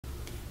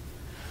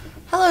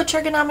Hello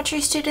trigonometry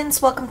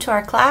students, welcome to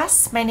our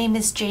class. My name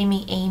is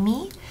Jami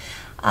Emigh.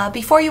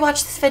 Before you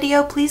watch this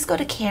video, please go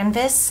to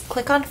Canvas,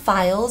 click on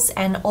Files,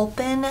 and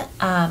open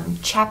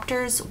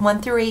chapters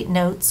 1 through 8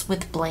 notes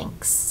with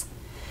blanks.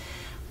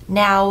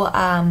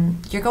 Now,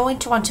 you're going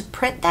to want to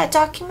print that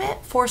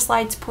document, 4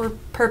 slides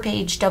per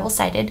page,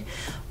 double-sided,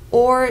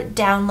 or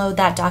download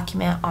that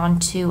document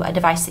onto a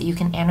device that you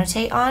can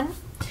annotate on.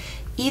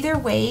 Either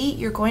way,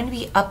 you're going to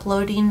be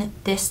uploading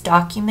this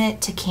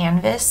document to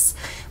Canvas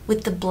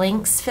with the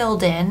blanks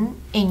filled in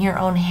your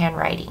own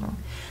handwriting.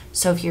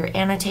 So if you're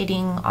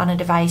annotating on a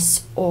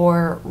device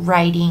or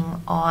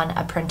writing on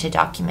a printed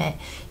document,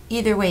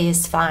 either way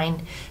is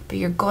fine, but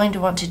you're going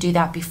to want to do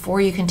that before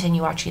you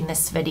continue watching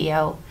this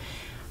video.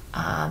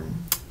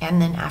 And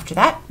then after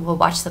that, we'll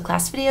watch the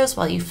class videos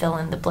while you fill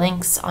in the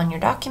blanks on your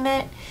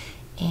document,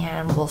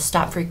 and we'll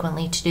stop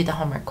frequently to do the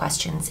homework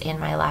questions in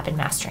my lab and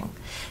mastering.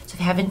 So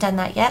if you haven't done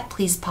that yet,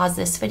 please pause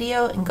this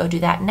video and go do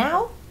that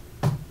now.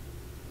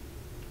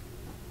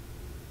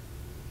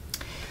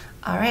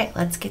 All right,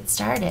 let's get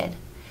started.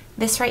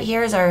 This right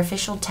here is our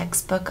official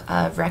textbook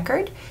of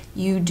record.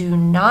 You do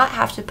not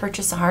have to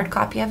purchase a hard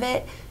copy of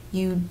it.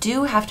 You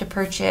do have to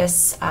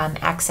purchase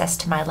access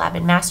to My Lab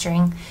and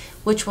Mastering,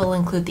 which will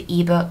include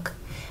the ebook.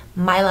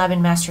 My Lab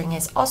and Mastering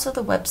is also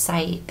the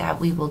website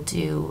that you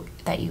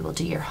will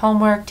do your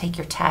homework, take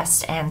your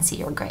test, and see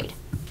your grade.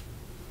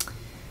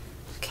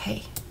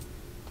 Okay,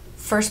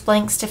 first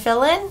blanks to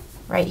fill in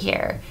right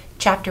here.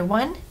 Chapter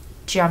 1,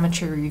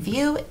 Geometry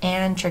Review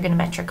and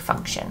Trigonometric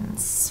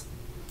Functions.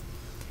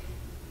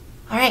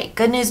 All right,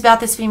 good news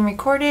about this being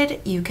recorded.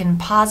 You can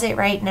pause it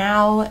right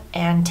now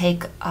and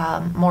take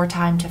more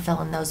time to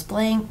fill in those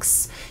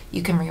blanks.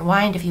 You can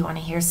rewind if you want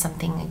to hear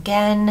something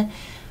again.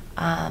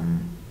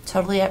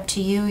 Totally up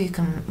to you. You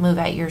can move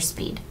at your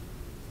speed.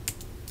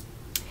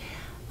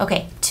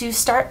 Okay, to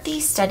start the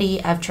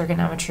study of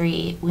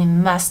trigonometry, we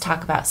must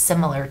talk about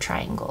similar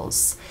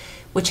triangles,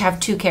 which have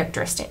two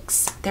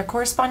characteristics. Their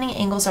corresponding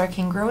angles are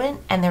congruent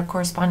and their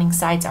corresponding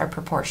sides are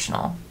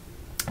proportional.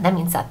 That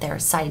means that their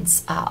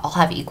sides all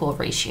have equal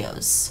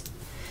ratios.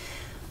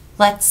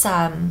 Let's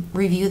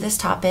review this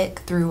topic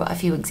through a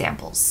few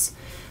examples.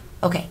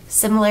 Okay,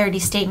 similarity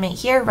statement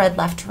here, red,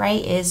 left,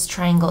 right, is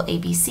triangle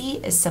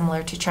ABC is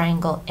similar to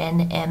triangle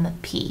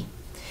NMP.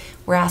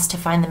 We're asked to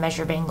find the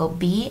measure of angle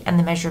B and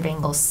the measure of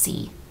angle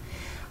C.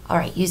 All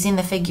right, using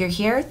the figure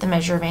here, the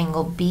measure of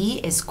angle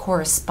B is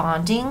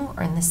corresponding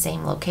or in the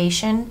same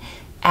location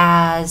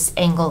as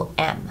angle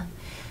M.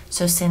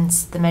 So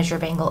since the measure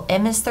of angle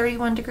M is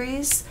 31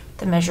 degrees,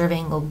 the measure of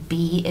angle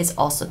B is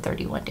also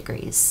 31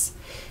 degrees.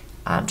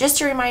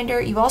 Just a reminder,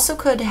 you also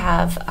could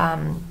have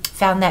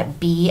found that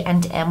B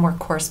and M were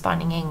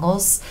corresponding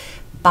angles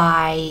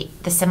by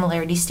the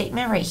similarity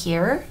statement right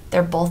here.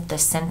 They're both the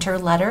center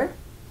letter,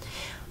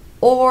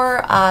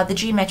 or the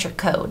geometric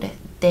code.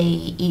 They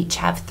each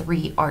have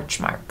 3 arch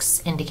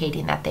marks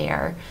indicating that they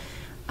are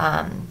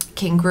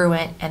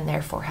congruent and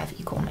therefore have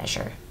equal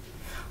measure.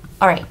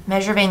 All right,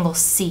 measure of angle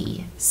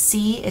C.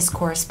 C is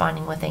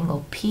corresponding with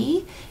angle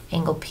P.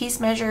 Angle P's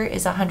measure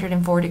is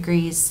 104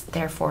 degrees,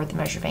 therefore the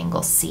measure of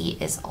angle C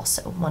is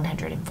also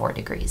 104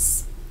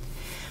 degrees.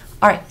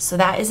 All right, so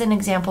that is an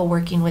example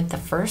working with the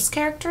first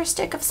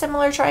characteristic of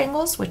similar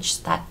triangles, which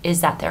is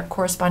that their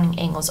corresponding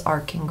angles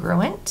are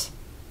congruent.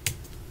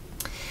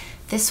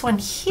 This one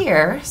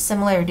here,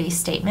 similarity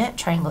statement,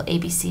 triangle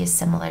ABC is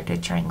similar to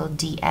triangle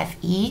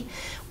DFE.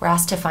 We're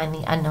asked to find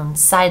the unknown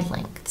side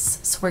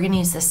lengths. So we're going to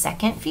use the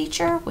second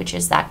feature, which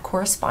is that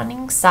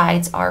corresponding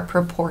sides are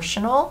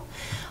proportional,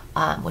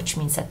 which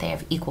means that they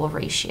have equal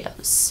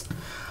ratios.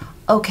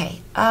 Okay,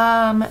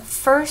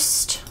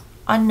 first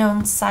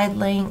unknown side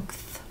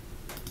length.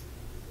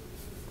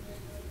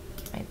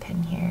 My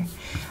pen here.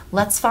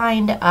 Let's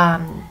find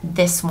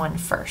this one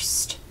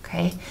first,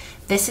 okay?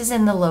 This is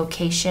in the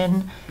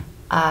location,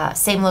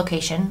 same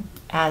location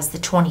as the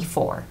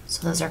 24.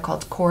 So those are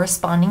called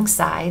corresponding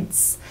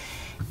sides.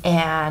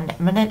 And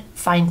I'm going to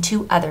find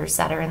 2 others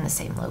that are in the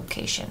same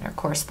location or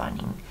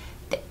corresponding.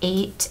 The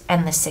 8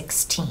 and the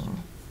 16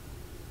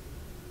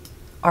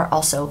 are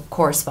also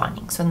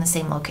corresponding, so in the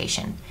same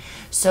location.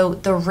 So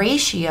the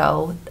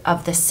ratio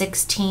of the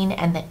 16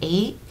 and the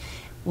 8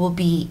 will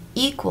be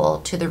equal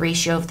to the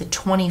ratio of the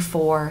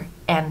 24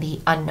 and the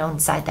unknown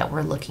side that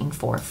we're looking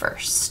for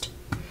first.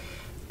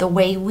 The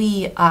way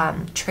we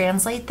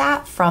translate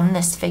that from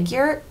this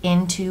figure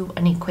into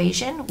an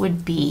equation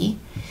would be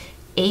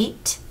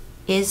 8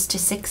 is to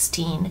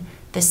 16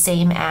 the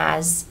same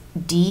as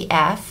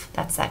DF,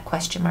 that's that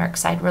question mark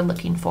side we're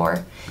looking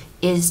for,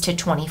 is to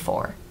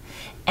 24.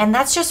 And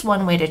that's just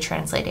one way to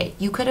translate it.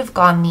 You could have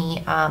gone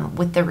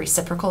with the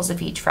reciprocals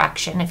of each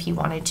fraction if you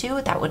wanted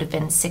to. That would have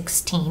been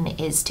 16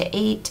 is to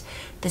 8,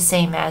 the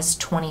same as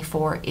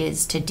 24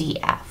 is to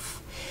DF.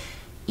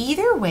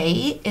 Either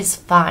way is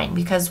fine,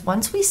 because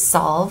once we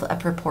solve a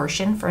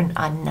proportion for an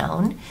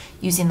unknown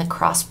using the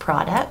cross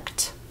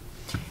product,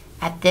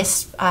 at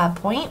this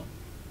point,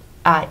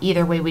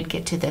 either way we'd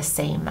get to the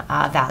same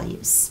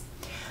values.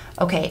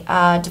 Okay,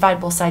 divide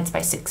both sides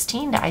by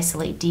 16 to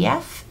isolate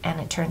DF, and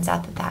it turns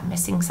out that that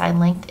missing side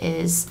length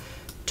is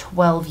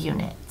 12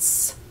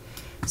 units.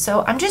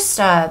 So I'm just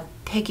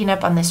picking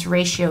up on this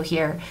ratio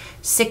here,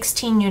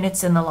 16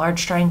 units in the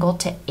large triangle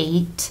to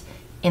 8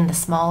 in the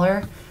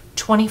smaller,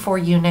 24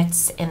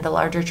 units in the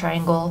larger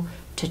triangle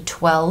to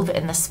 12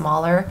 in the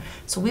smaller.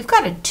 So we've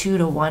got a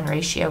 2-to-1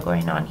 ratio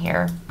going on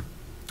here.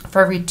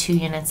 For every 2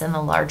 units in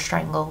the large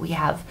triangle, we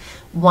have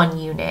 1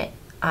 unit,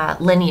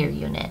 linear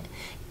unit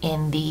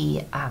in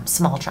the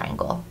small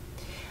triangle.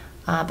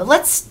 But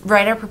let's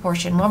write our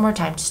proportion one more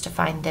time just to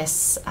find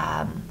this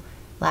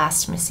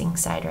last missing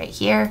side right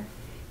here.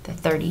 The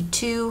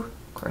 32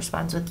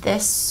 corresponds with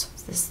this.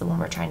 This is the one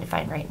we're trying to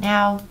find right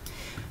now.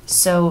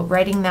 So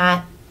writing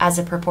that as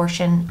a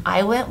proportion,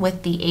 I went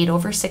with the 8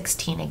 over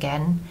 16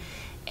 again,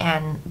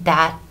 and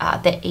that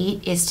the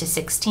 8 is to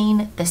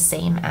 16, the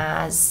same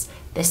as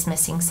this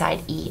missing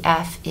side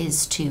EF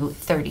is to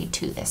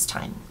 32 this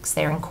time, because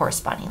they're in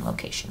corresponding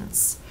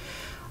locations.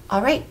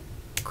 All right,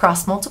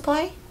 cross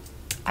multiply,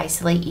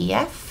 isolate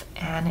EF,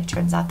 and it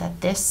turns out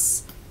that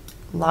this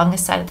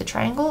longest side of the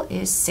triangle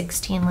is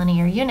 16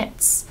 linear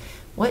units,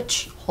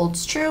 which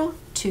holds true.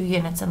 2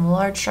 units in the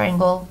large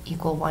triangle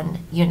equal 1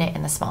 unit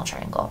in the small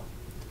triangle.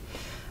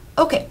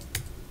 Okay,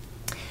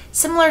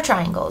 similar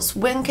triangles.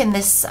 When can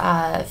this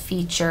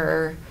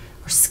feature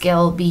or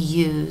skill be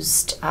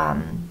used?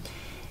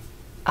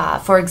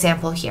 For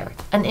example here,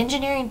 an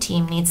engineering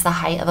team needs the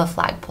height of a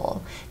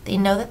flagpole. They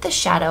know that the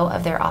shadow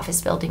of their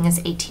office building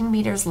is 18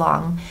 meters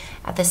long.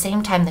 At the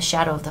same time, the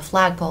shadow of the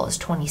flagpole is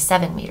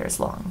 27 meters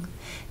long.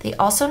 They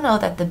also know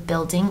that the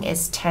building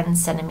is 10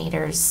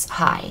 centimeters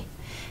high.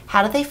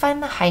 How do they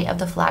find the height of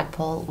the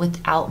flagpole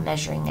without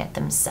measuring it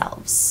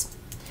themselves?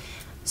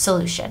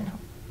 Solution.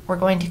 We're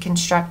going to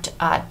construct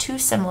 2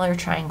 similar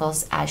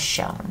triangles as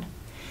shown.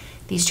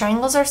 These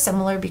triangles are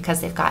similar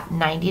because they've got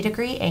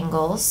 90-degree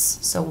angles,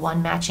 so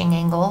one matching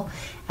angle,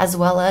 as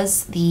well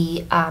as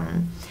the,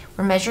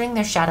 we're measuring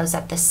their shadows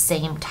at the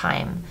same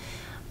time,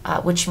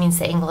 which means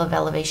the angle of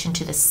elevation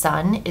to the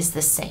sun is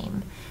the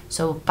same.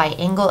 So by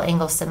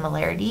angle-angle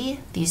similarity,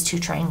 these 2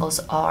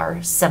 triangles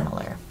are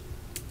similar.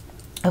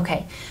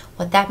 Okay,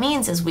 what that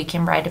means is we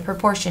can write a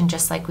proportion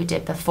just like we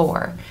did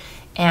before.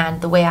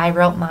 And the way I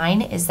wrote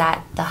mine is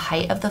that the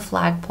height of the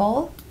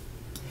flagpole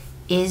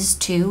is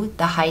to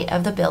the height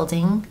of the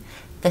building,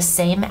 the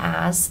same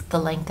as the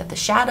length of the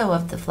shadow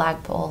of the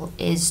flagpole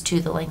is to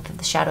the length of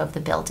the shadow of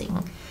the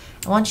building.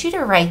 I want you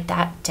to write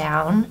that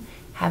down,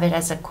 have it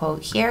as a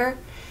quote here,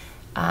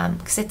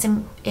 because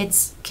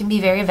it can be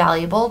very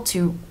valuable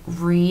to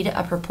read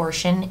a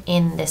proportion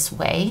in this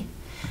way.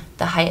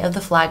 The height of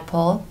the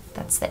flagpole,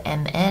 that's the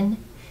MN,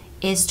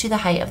 is to the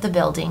height of the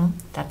building,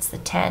 that's the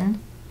 10,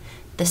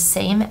 the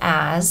same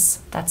as,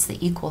 that's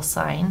the equal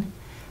sign,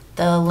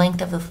 the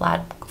length of the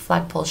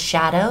flagpole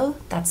shadow,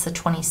 that's the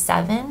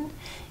 27,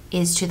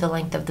 is to the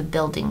length of the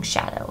building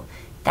shadow,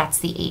 that's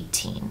the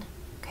 18,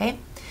 okay?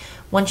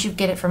 Once you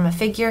get it from a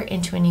figure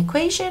into an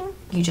equation,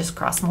 you just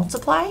cross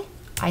multiply,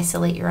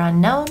 isolate your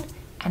unknown,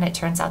 and it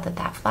turns out that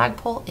that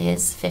flagpole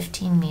is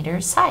 15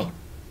 meters high.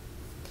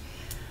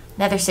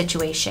 Another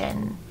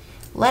situation,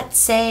 let's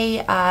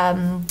say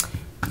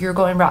you're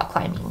going rock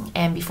climbing,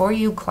 and before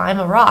you climb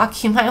a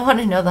rock, you might want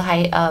to know the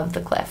height of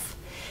the cliff.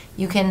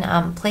 You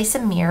can place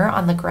a mirror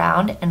on the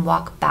ground and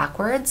walk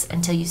backwards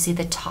until you see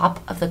the top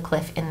of the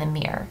cliff in the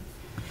mirror.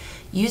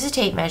 Use a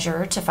tape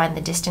measure to find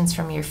the distance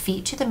from your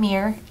feet to the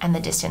mirror and the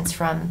distance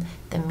from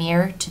the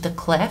mirror to the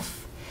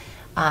cliff,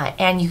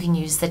 and you can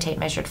use the tape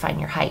measure to find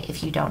your height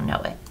if you don't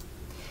know it.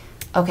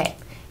 Okay,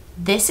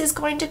 this is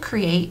going to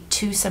create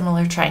 2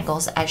 similar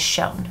triangles as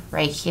shown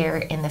right here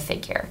in the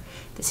figure.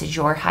 This is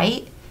your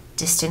height,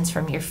 distance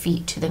from your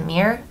feet to the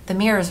mirror. The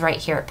mirror is right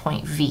here at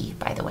point V,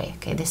 by the way.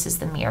 Okay, this is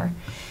the mirror.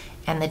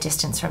 And the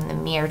distance from the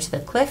mirror to the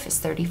cliff is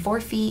 34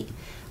 feet.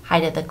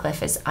 Height of the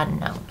cliff is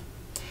unknown.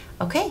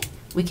 Okay,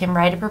 we can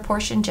write a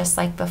proportion just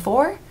like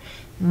before.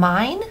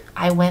 Mine,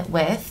 I went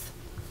with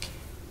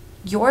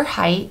your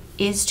height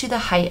is to the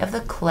height of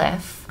the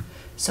cliff,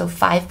 so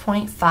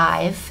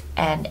 5.5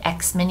 and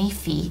x many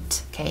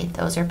feet, okay,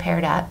 those are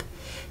paired up,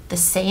 the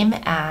same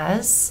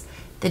as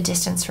the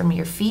distance from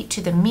your feet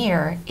to the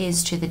mirror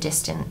is to the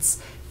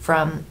distance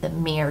from the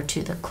mirror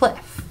to the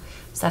cliff.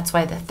 So that's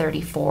why the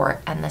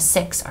 34 and the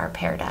 6 are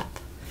paired up.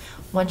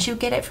 Once you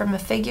get it from a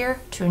figure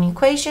to an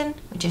equation,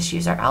 we just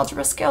use our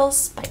algebra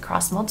skills by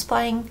cross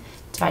multiplying,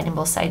 dividing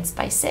both sides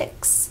by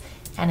 6,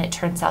 and it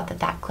turns out that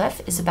that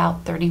cliff is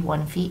about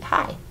 31 feet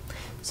high.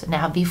 So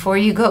now before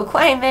you go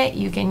climb it,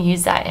 you can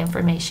use that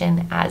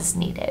information as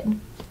needed.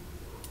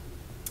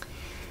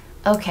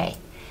 Okay,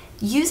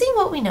 using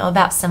what we know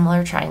about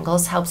similar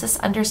triangles helps us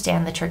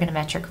understand the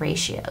trigonometric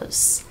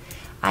ratios.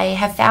 I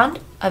have found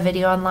a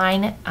video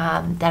online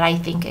that I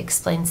think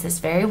explains this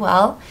very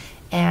well,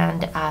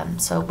 and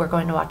so we're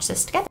going to watch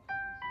this together.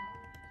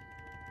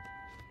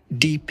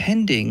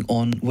 Depending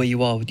on where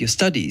you are with your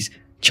studies,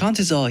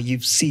 chances are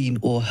you've seen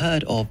or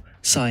heard of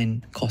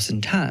sine, cos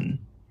and tan.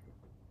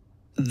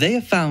 They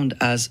are found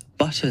as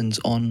buttons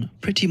on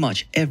pretty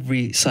much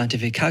every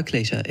scientific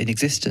calculator in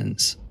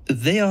existence.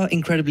 They are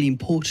incredibly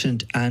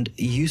important and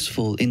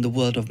useful in the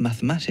world of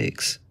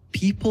mathematics.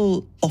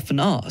 People often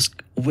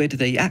ask, where do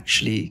they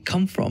actually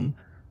come from?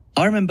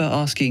 I remember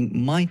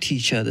asking my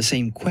teacher the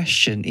same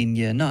question in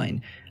year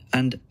 9,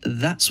 and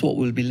that's what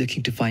we'll be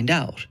looking to find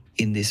out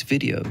in this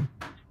video.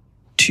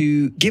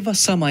 To give us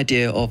some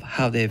idea of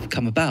how they've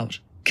come about,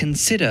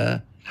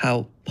 consider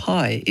how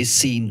pi is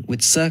seen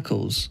with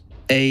circles.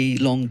 A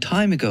long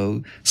time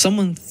ago,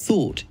 someone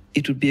thought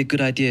it would be a good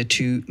idea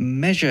to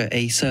measure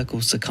a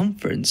circle's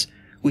circumference,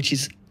 which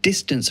is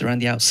distance around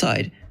the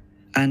outside,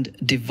 and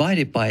divide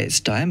it by its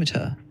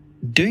diameter.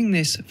 Doing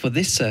this for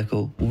this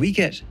circle, we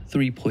get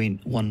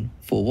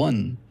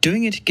 3.141.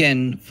 Doing it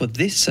again for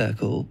this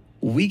circle,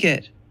 we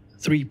get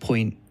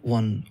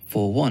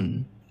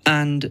 3.141.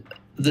 And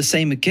the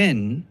same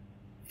again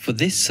for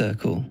this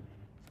circle.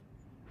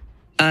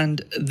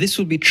 And this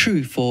will be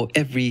true for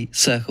every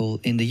circle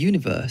in the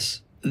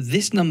universe.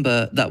 This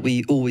number that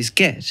we always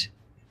get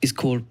is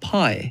called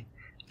pi,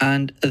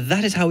 and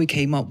that is how we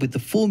came up with the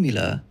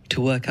formula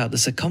to work out the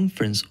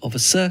circumference of a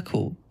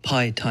circle,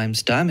 pi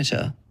times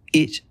diameter.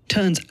 It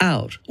turns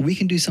out we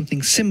can do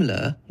something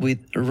similar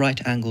with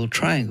right-angled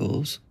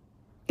triangles.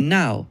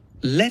 Now,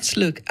 let's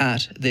look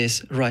at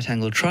this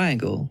right-angled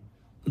triangle.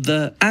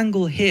 The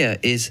angle here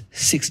is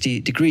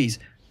 60 degrees.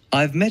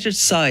 I've measured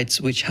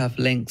sides which have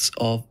lengths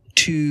of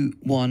 2,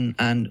 1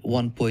 and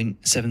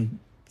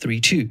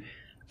 1.732,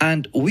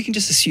 and we can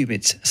just assume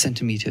it's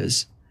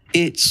centimeters.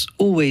 It's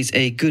always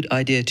a good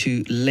idea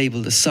to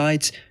label the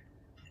sides.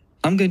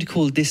 I'm going to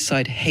call this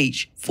side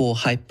H for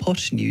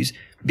hypotenuse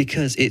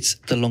because it's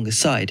the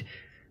longest side,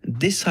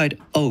 this side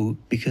O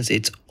because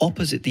it's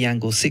opposite the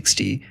angle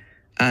 60,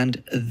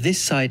 and this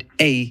side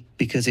A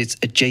because it's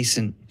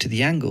adjacent to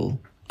the angle.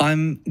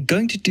 I'm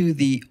going to do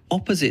the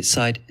opposite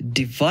side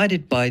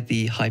divided by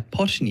the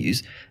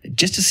hypotenuse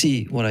just to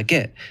see what I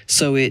get.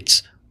 So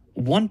it's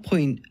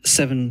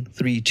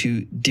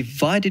 1.732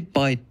 divided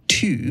by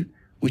 2,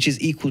 which is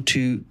equal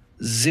to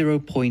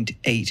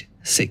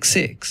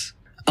 0.866.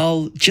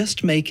 I'll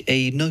just make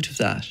a note of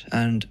that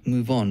and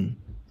move on.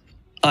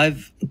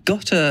 I've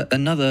got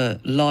another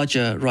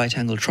larger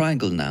right-angled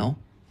triangle now.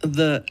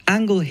 The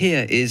angle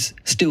here is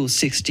still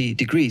 60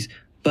 degrees,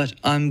 but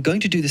I'm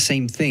going to do the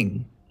same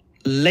thing.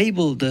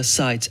 Label the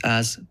sides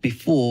as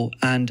before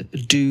and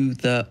do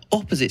the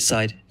opposite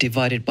side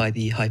divided by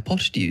the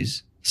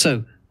hypotenuse.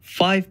 So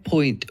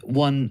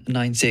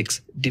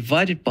 5.196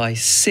 divided by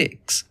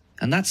 6,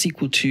 and that's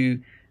equal to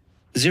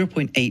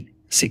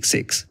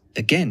 0.866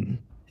 again.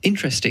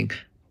 Interesting.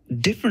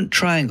 Different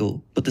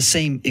triangle, but the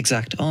same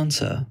exact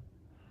answer.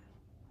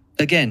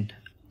 Again,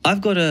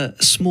 I've got a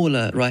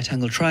smaller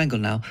right-angled triangle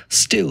now,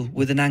 still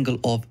with an angle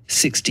of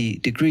 60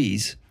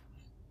 degrees.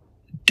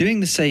 Doing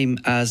the same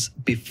as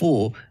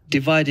before,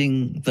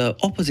 dividing the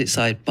opposite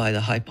side by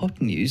the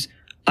hypotenuse,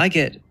 I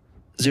get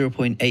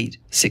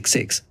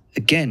 0.866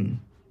 again.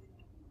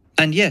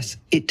 And yes,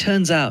 it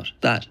turns out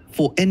that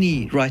for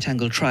any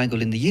right-angled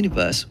triangle in the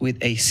universe with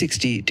a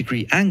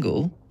 60-degree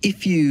angle,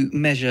 if you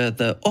measure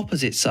the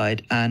opposite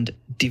side and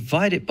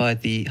divide it by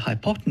the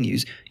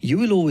hypotenuse, you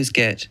will always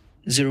get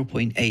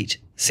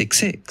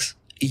 0.866.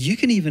 You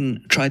can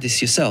even try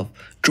this yourself.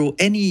 Draw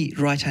any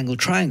right-angled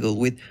triangle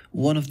with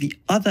one of the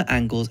other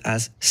angles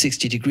as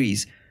 60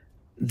 degrees.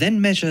 Then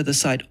measure the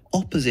side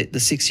opposite the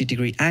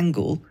 60-degree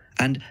angle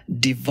and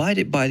divide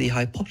it by the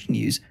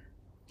hypotenuse,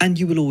 and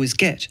you will always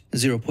get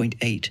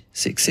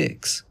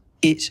 0.866.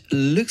 It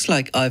looks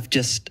like I've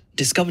just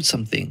discovered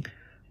something.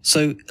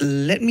 So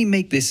let me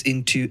make this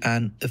into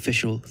an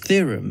official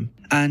theorem,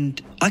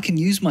 and I can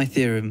use my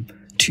theorem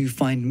to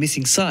find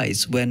missing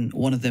sides when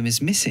one of them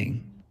is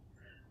missing.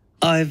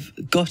 I've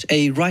got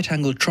a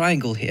right-angled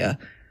triangle here.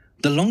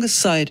 The longest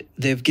side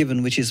they've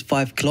given, which is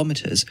 5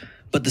 kilometers,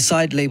 but the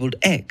side labeled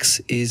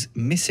X is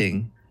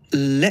missing.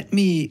 Let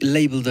me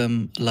label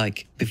them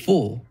like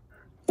before.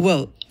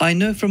 Well, I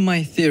know from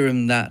my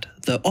theorem that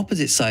the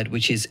opposite side,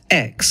 which is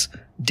X,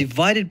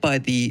 divided by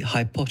the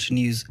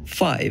hypotenuse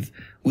 5,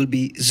 will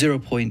be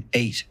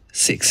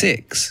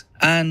 0.866.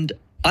 And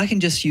I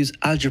can just use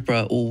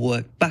algebra or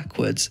work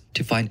backwards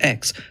to find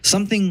X.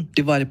 Something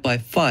divided by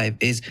 5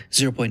 is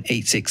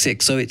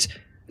 0.866, so it's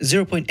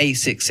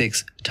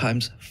 0.866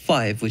 times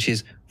 5, which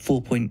is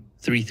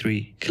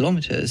 4.33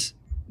 kilometers.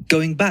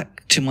 Going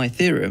back to my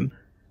theorem,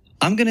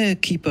 I'm going to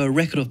keep a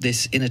record of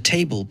this in a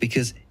table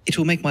because it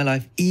will make my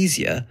life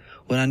easier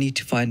when I need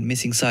to find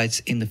missing sides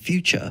in the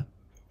future.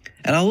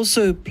 And I'll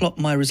also plot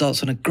my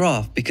results on a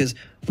graph because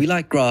we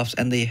like graphs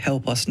and they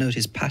help us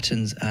notice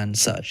patterns and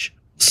such.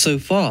 So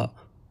far,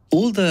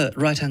 all the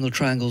right-angled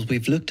triangles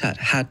we've looked at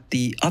had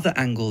the other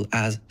angle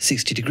as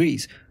 60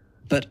 degrees.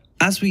 But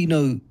as we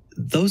know,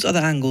 those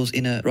other angles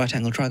in a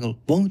right-angled triangle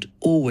won't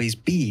always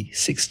be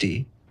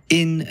 60.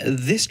 In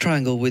this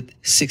triangle with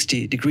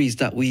 60 degrees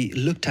that we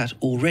looked at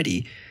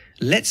already,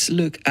 let's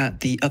look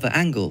at the other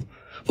angle.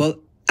 Well,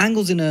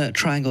 angles in a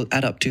triangle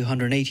add up to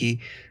 180,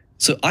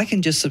 so I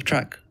can just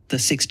subtract the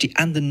 60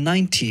 and the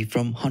 90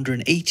 from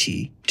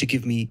 180 to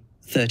give me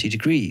 30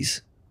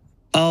 degrees.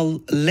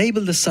 I'll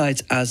label the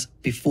sides as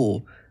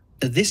before.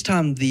 This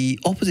time the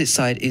opposite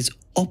side is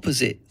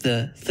opposite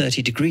the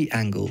 30-degree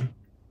angle.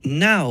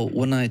 Now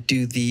when I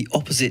do the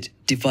opposite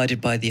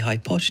divided by the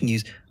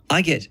hypotenuse,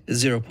 I get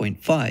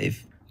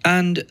 0.5.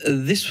 And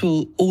this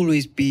will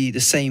always be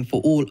the same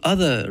for all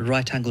other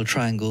right-angled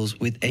triangles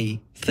with a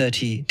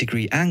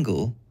 30-degree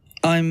angle.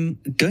 I'm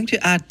going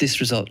to add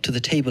this result to the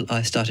table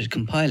I started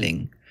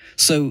compiling.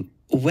 So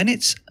when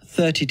it's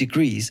 30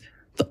 degrees,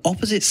 the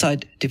opposite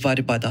side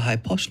divided by the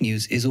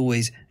hypotenuse is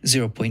always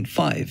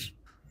 0.5.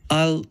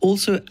 I'll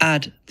also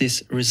add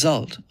this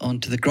result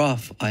onto the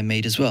graph I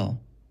made as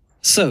well.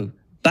 So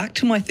back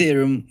to my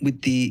theorem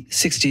with the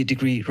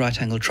 60-degree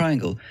right-angle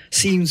triangle.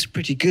 Seems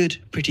pretty good,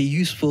 pretty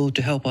useful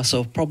to help us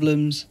solve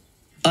problems.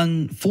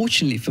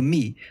 Unfortunately for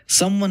me,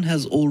 someone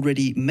has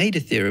already made a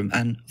theorem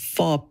and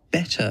far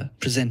better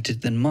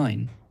presented than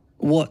mine.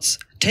 What's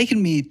taken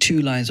me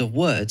 2 lines of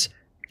words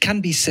can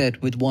be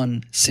said with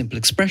one simple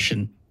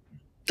expression,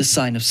 the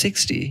sine of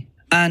 60,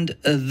 and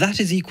that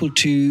is equal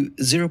to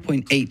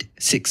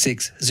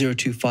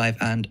 0.866025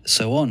 and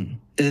so on.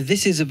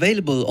 This is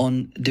available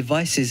on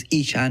devices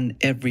each and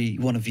every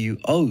one of you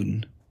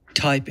own.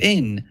 Type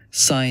in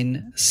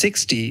sine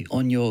 60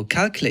 on your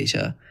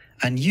calculator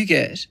and you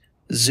get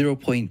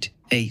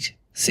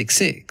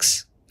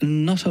 0.866.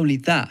 Not only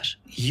that,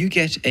 you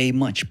get a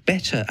much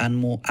better and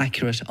more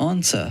accurate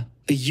answer.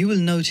 You will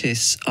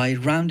notice I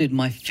rounded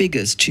my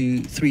figures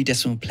to 3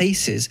 decimal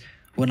places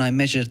when I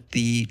measured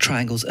the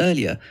triangles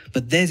earlier,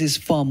 but theirs is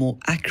far more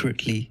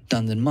accurately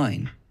done than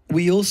mine.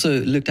 We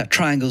also looked at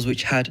triangles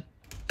which had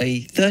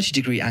a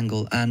 30-degree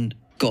angle and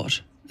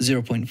got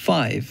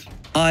 0.5.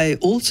 I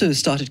also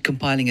started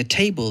compiling a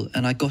table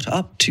and I got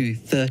up to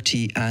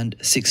 30 and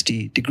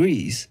 60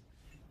 degrees.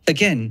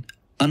 Again,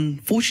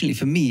 unfortunately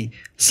for me,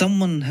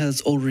 someone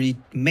has already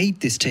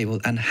made this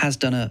table and has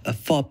done a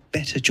far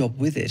better job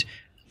with it.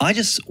 I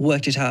just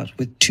worked it out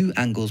with 2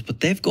 angles,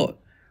 but they've got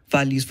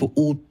values for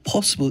all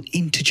possible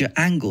integer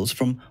angles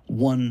from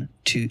 1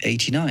 to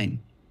 89.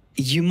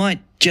 You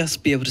might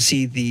just be able to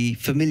see the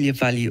familiar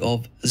value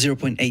of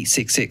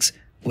 0.866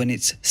 when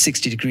it's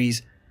 60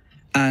 degrees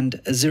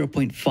and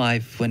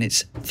 0.5 when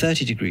it's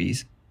 30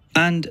 degrees.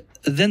 And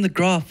then the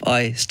graph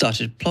I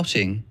started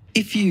plotting.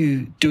 If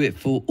you do it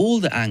for all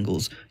the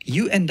angles,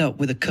 you end up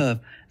with a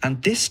curve,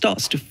 and this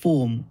starts to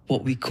form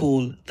what we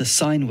call the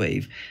sine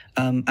wave.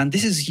 And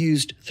this is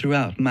used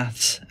throughout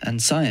maths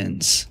and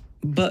science.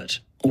 But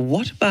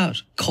what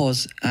about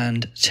cos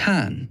and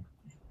tan?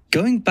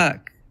 Going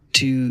back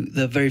to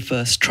the very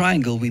first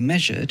triangle we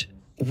measured,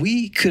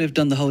 we could have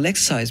done the whole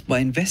exercise by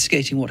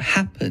investigating what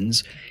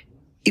happens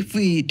if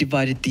we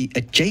divided the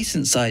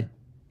adjacent side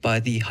by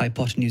the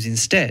hypotenuse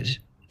instead.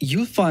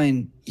 You'll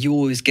find you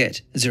always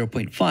get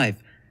 0.5,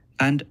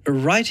 and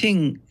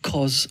writing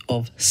cos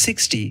of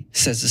 60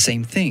 says the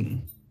same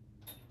thing.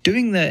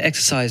 Doing the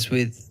exercise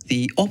with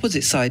the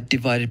opposite side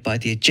divided by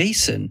the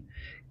adjacent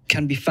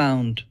can be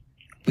found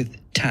with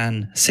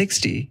tan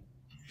 60.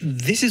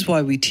 This is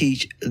why we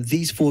teach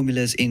these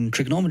formulas in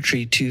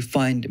trigonometry to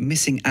find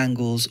missing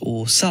angles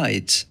or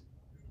sides,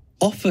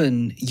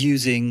 often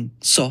using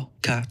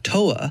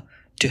SohCahToa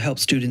to help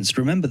students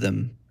remember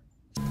them.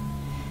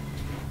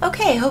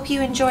 Okay, hope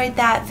you enjoyed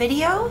that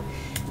video.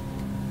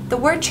 The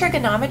word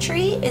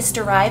trigonometry is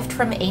derived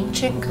from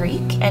ancient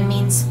Greek and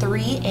means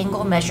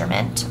 3-angle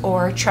measurement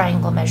or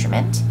triangle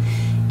measurement,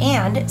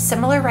 and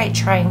similar right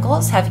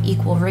triangles have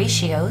equal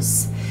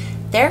ratios.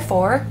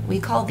 Therefore, we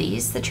call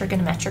these the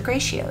trigonometric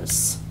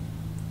ratios.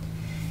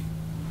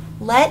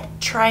 Let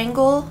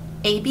triangle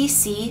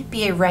ABC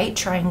be a right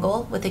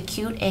triangle with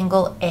acute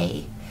angle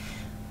A.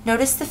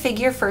 Notice the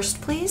figure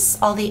first, please.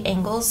 All the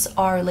angles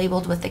are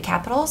labeled with the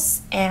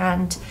capitals,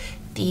 and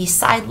the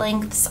side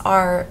lengths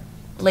are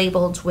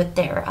labeled with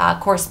their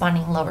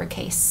corresponding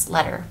lowercase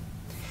letter.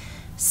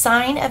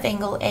 Sine of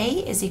angle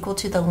A is equal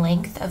to the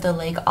length of the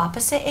leg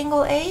opposite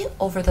angle A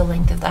over the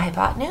length of the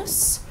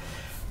hypotenuse.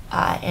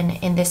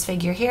 And in this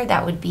figure here,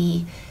 that would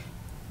be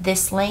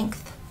this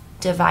length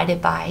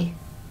divided by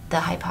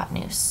the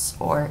hypotenuse,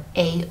 or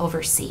A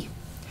over C.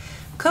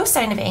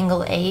 Cosine of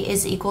angle A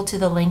is equal to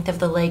the length of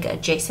the leg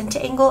adjacent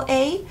to angle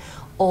A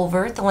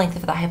over the length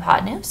of the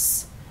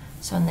hypotenuse.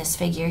 So in this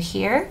figure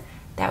here,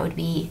 that would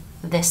be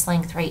this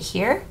length right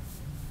here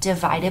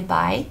divided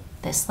by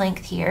this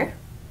length here,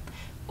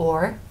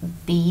 or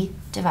B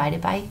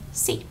divided by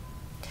C.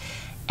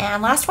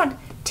 And last one,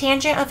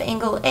 tangent of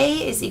angle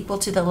A is equal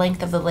to the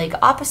length of the leg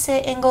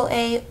opposite angle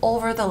A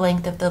over the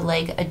length of the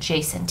leg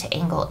adjacent to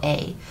angle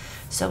A.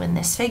 So in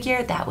this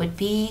figure, that would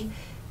be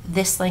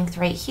this length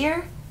right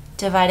here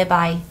divided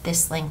by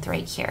this length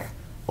right here,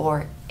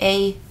 or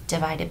A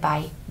divided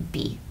by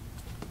B.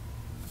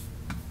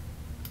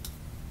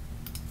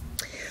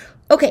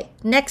 Okay,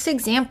 next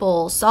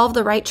example, solve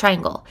the right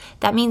triangle.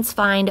 That means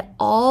find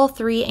all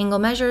 3 angle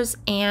measures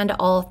and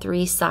all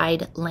 3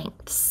 side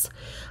lengths.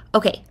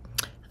 Okay,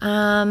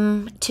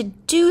 To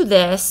do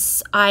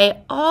this, I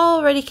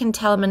already can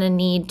tell I'm going to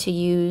need to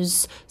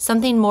use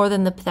something more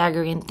than the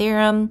Pythagorean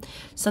theorem,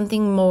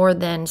 something more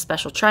than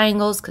special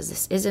triangles, because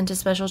this isn't a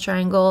special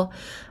triangle.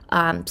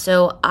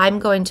 So I'm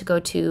going to go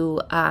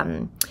to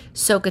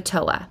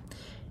SohCahToa.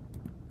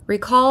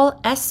 Recall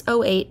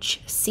SohCahToa.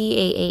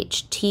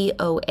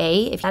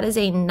 If that is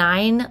a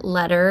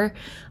 9-letter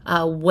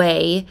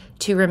way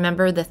to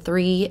remember the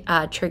 3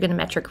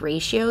 trigonometric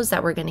ratios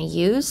that we're going to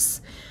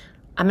use.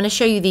 I'm going to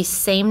show you these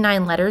same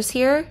 9 letters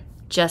here,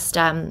 just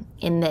in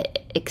the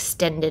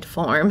extended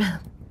form.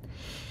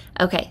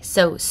 Okay,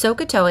 so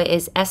SohCahToa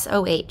is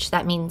SOH.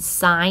 That means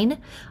sine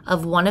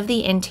of one of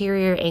the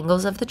interior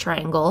angles of the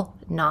triangle,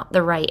 not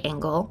the right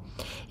angle,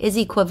 is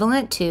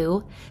equivalent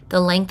to the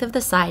length of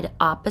the side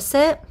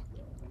opposite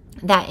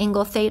that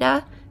angle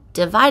theta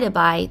divided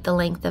by the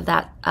length of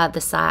that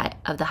the side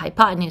of the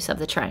hypotenuse of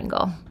the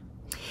triangle.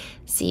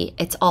 See,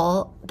 it's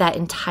all that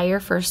entire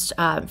first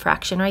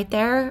fraction right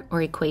there,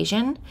 or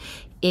equation,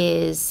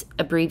 is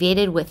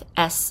abbreviated with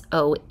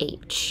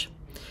SOH.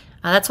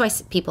 That's why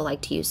people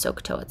like to use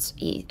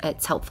SohCahToa.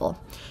 It's helpful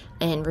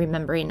in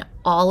remembering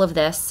all of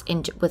this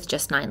with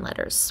just 9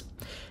 letters.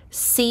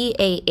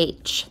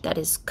 CAH, that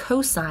is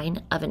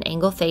cosine of an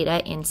angle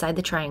theta inside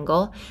the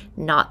triangle,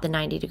 not the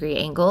 90-degree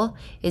angle,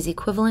 is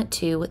equivalent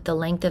to the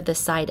length of the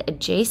side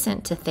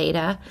adjacent to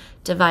theta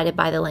divided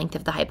by the length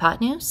of the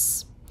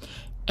hypotenuse.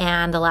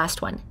 And the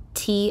last one,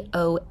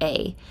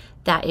 TOA,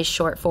 that is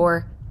short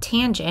for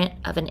tangent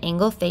of an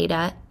angle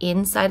theta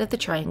inside of the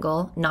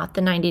triangle, not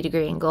the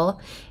 90-degree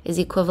angle, is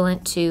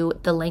equivalent to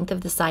the length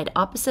of the side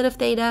opposite of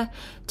theta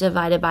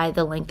divided by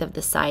the length of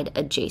the side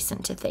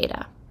adjacent to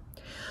theta.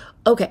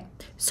 Okay,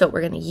 so we're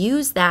going to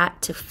use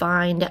that to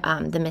find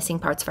the missing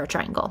parts of our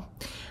triangle.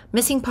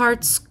 Missing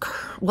parts,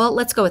 well,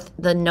 let's go with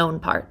the known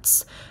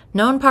parts.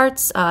 Known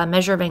parts,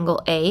 measure of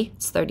angle A,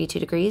 it's 32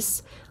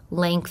 degrees.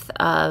 Length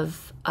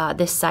of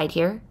this side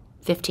here,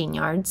 15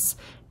 yards.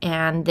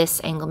 And this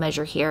angle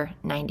measure here,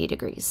 90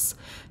 degrees.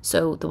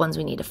 So the ones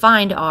we need to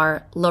find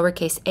are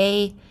lowercase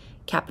a,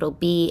 capital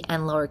B,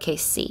 and lowercase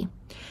c.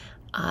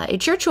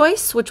 It's your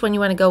choice which one you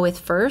want to go with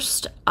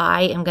first.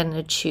 I am going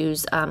to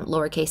choose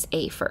lowercase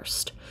a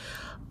first.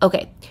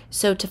 Okay,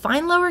 so to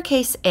find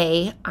lowercase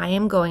a, I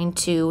am going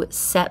to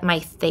set my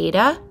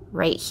theta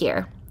right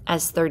here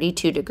as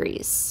 32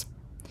 degrees.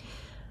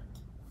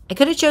 I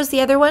could have chose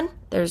the other one.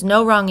 There's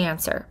no wrong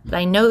answer, but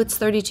I know it's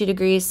 32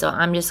 degrees, so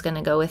I'm just going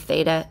to go with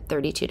theta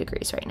 32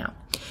 degrees right now.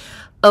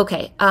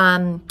 Okay,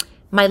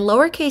 my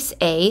lowercase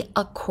a,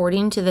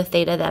 according to the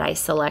theta that I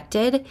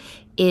selected,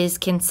 is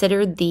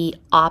considered the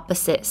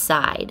opposite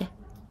side.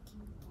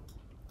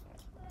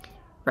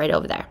 Right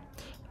over there.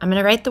 I'm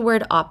going to write the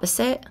word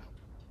opposite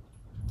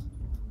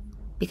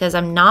because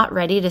I'm not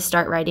ready to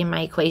start writing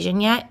my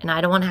equation yet, and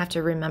I don't want to have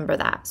to remember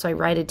that, so I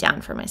write it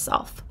down for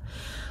myself.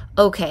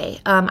 Okay,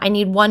 I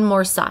need one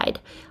more side.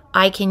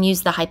 I can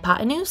use the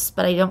hypotenuse,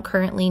 but I don't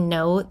currently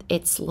know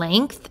its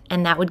length,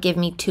 and that would give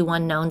me 2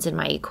 unknowns in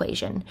my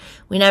equation.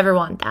 We never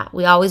want that.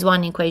 We always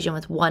want an equation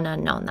with 1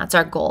 unknown. That's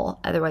our goal.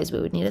 Otherwise, we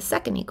would need a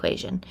second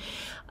equation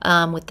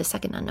with the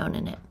second unknown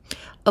in it.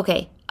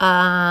 Okay,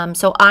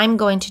 so I'm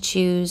going to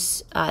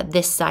choose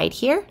this side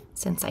here,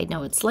 since I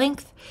know its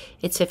length.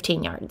 It's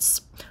 15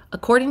 yards.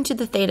 According to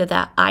the theta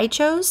that I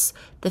chose,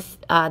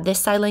 this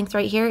side length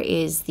right here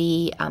is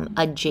the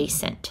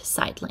adjacent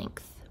side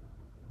length.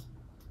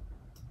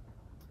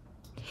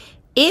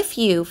 If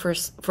you,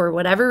 for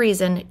whatever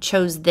reason,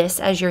 chose this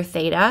as your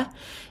theta,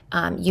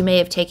 you may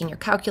have taken your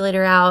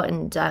calculator out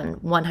and done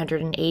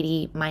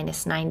 180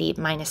 minus 90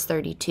 minus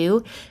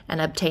 32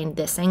 and obtained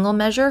this angle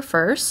measure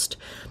first.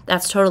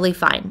 That's totally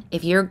fine.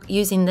 If you're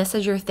using this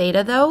as your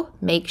theta, though,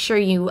 make sure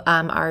you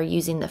are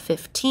using the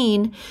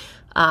 15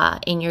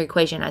 in your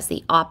equation as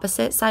the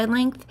opposite side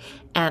length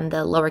and the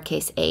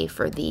lowercase a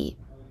for the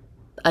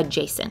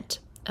adjacent,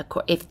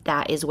 if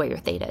that is where your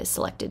theta is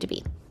selected to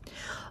be.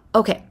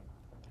 Okay.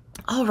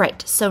 All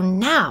right, so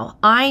now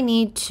I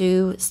need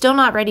to, still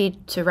not ready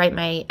to write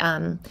my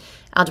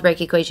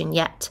algebraic equation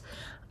yet.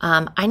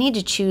 I need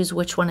to choose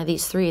which one of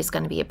these 3 is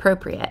going to be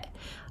appropriate.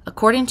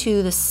 According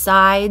to the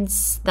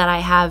sides that I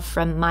have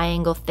from my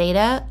angle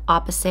theta,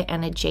 opposite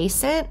and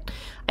adjacent,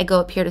 I go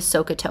up here to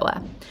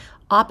SohCahToa.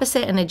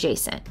 Opposite and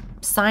adjacent.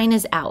 Sine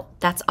is out,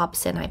 that's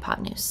opposite and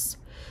hypotenuse.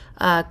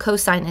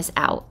 Cosine is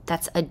out,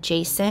 that's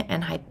adjacent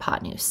and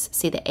hypotenuse.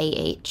 See the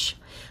AH.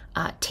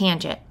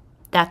 Tangent.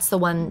 That's the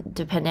one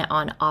dependent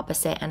on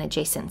opposite and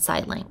adjacent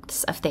side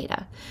lengths of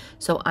theta.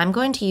 So I'm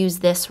going to use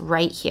this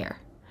right here.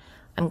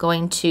 I'm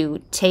going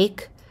to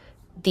take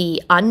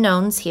the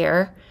unknowns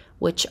here,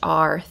 which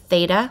are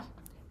theta,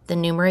 the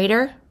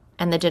numerator,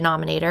 and the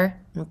denominator,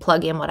 and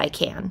plug in what I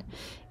can.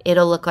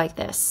 It'll look like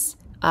this.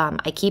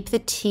 I keep the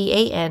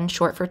TAN,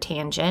 short for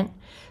tangent.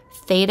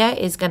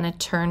 Theta is going to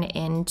turn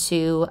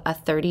into a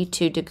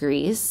 32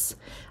 degrees.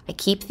 I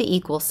keep the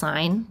equal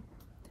sign,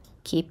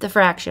 keep the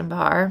fraction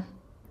bar.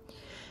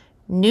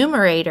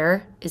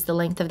 Numerator is the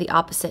length of the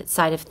opposite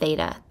side of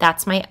theta.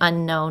 That's my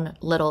unknown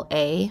little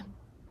a.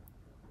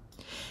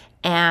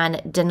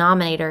 and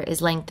denominator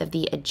is length of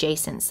the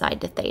adjacent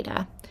side to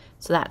theta.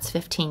 So that's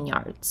 15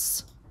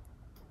 yards.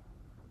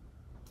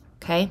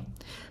 Okay,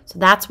 so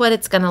that's what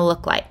it's going to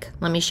look like.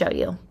 Let me show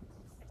you.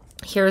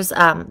 Here's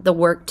the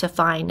work to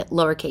find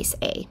lowercase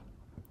a.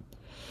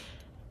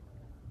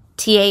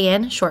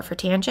 TAN, short for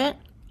tangent,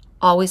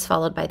 always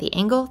followed by the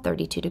angle,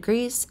 32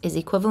 degrees, is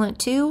equivalent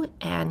to,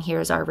 and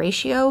here's our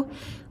ratio,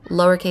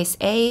 lowercase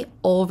a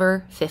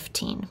over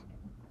 15.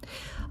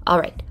 All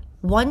right,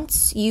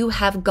 once you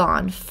have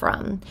gone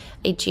from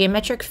a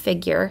geometric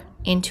figure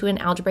into an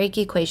algebraic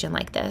equation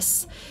like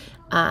this,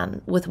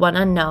 with one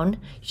unknown,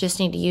 you just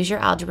need to use your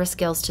algebra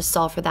skills to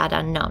solve for that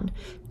unknown.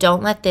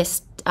 Don't let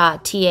this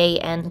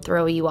TAN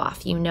throw you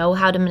off. You know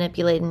how to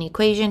manipulate an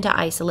equation to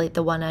isolate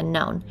the one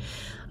unknown.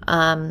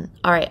 All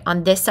right,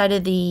 on this side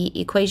of the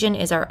equation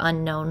is our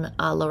unknown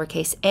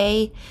lowercase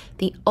a.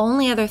 The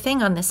only other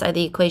thing on this side of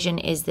the equation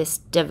is this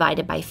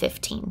divided by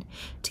 15.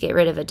 To get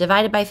rid of a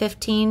divided by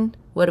 15,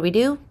 what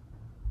do?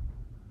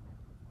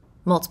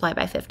 Multiply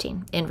by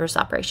 15, inverse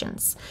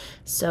operations.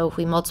 So if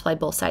we multiply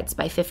both sides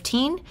by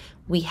 15,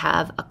 we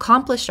have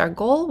accomplished our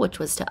goal, which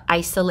was to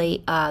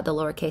isolate the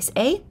lowercase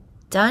a.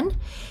 Done.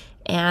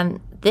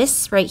 And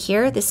this right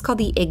here, this is called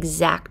the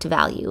exact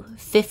value,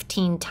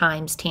 15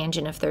 times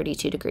tangent of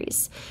 32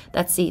 degrees.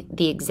 That's the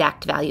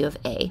exact value of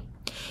a.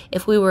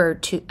 If we were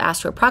to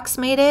ask to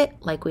approximate it,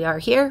 like we are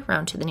here,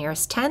 round to the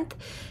nearest tenth,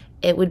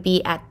 it would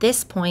be at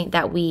this point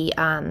that we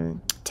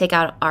take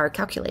out our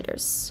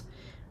calculators.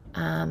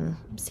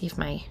 See if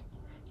my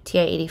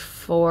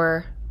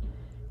TI-84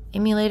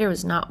 emulator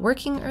was not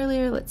working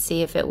earlier. Let's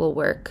see if it will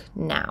work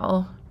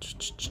now.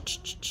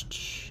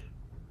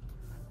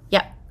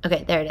 Yep,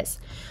 okay, there it is.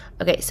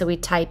 Okay, so we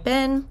type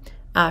in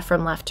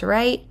from left to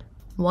right,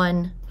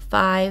 1,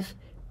 5,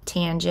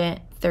 tangent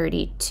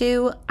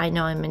 32. I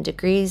know I'm in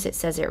degrees, it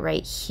says it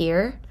right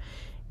here,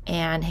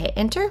 and hit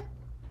enter.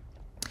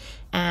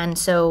 And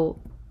so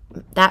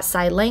that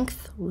side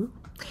length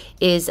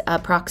is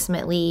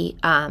approximately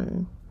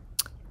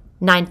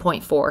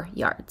 9.4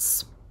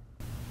 yards.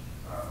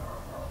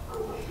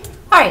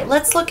 All right,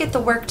 let's look at the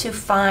work to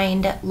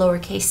find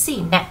lowercase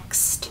c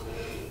next.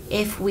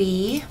 If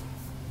we,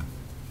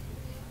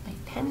 my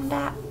pen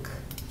back,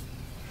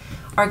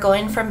 are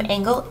going from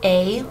angle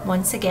A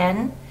once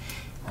again,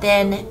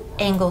 then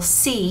angle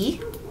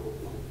C,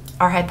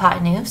 our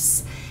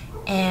hypotenuse,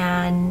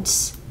 and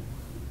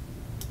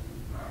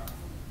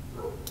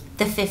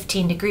the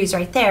 15 degrees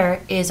right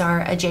there is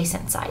our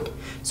adjacent side.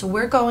 So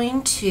we're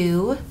going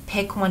to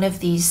pick one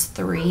of these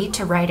three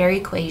to write our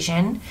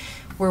equation.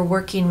 We're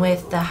working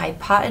with the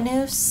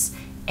hypotenuse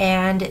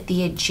and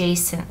the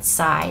adjacent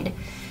side.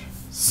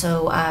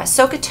 So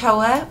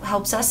SohCahToa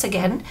helps us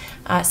again.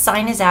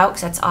 Sine is out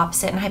because that's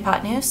opposite in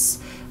hypotenuse.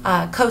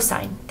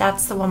 Cosine,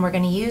 that's the one we're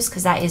going to use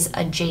because that is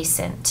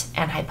adjacent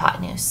and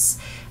hypotenuse.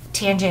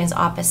 Tangent is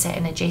opposite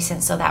and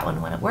adjacent, so that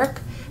one wouldn't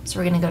work. So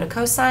we're going to go to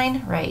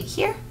cosine right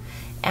here.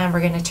 And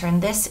we're going to turn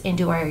this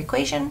into our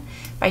equation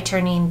by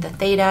turning the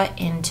theta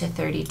into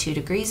 32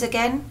 degrees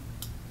again.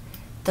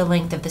 The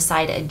length of the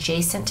side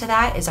adjacent to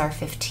that is our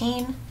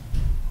 15.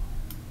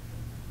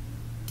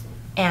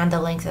 And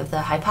the length of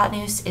the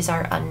hypotenuse is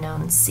our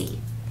unknown c.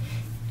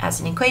 As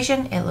an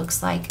equation, it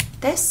looks like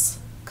this.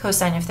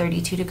 Cosine of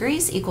 32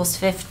 degrees equals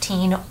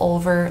 15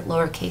 over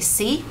lowercase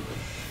c.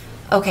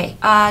 Okay,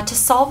 to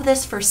solve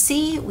this for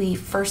c, we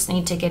first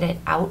need to get it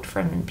out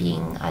from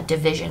being a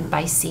division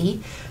by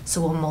c.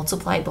 So we'll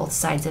multiply both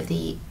sides of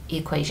the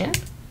equation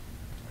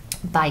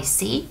by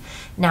c.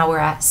 Now we're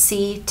at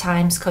c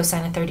times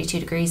cosine of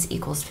 32 degrees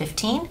equals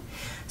 15.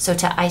 So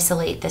to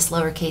isolate this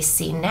lowercase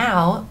c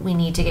now, we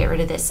need to get rid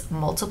of this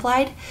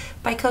multiplied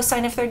by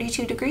cosine of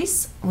 32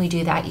 degrees. We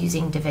do that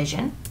using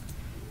division.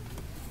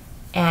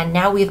 And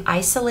now we've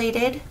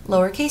isolated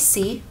lowercase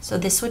c, so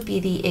this would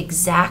be the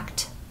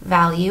exact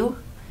value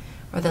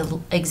or the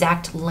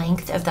exact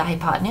length of the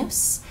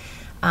hypotenuse,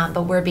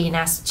 but we're being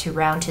asked to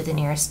round to the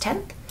nearest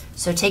tenth.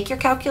 So take your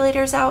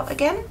calculators out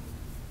again,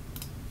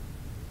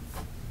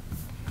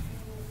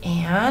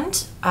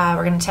 and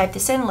we're going to type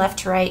this in left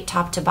to right,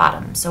 top to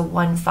bottom. So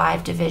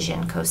 1/5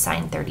 division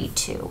cosine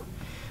 32.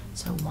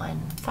 So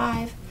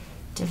 1/5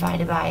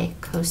 divided by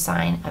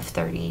cosine of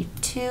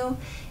 32,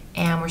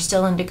 and we're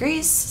still in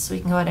degrees, so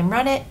we can go ahead and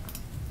run it.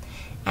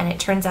 And it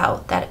turns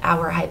out that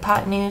our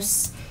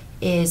hypotenuse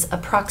is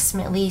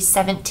approximately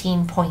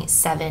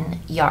 17.7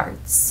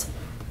 yards.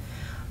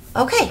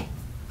 Okay,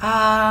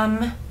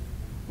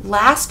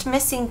 last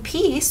missing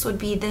piece would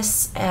be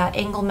this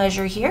angle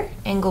measure here,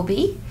 angle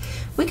B.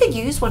 We could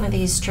use one of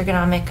these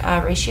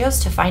trigonometric ratios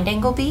to find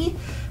angle B,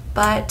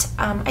 but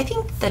I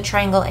think the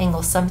triangle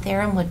angle sum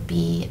theorem would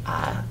be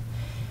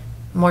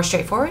more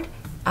straightforward,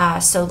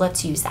 so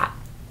let's use that.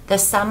 The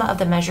sum of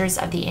the measures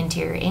of the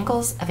interior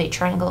angles of a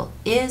triangle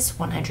is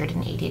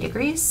 180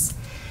 degrees.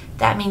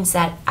 That means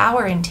that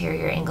our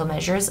interior angle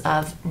measures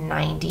of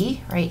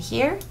 90 right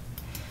here,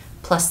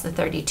 plus the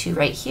 32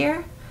 right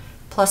here,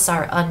 plus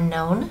our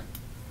unknown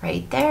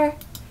right there,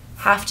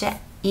 have to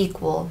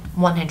equal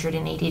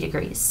 180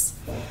 degrees.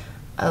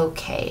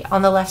 Okay,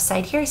 on the left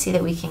side here, I see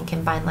that we can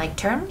combine like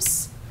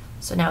terms.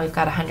 So now we've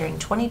got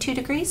 122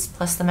 degrees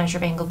plus the measure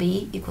of angle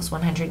B equals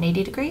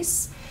 180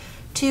 degrees.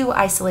 To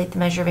isolate the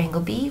measure of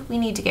angle B, we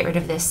need to get rid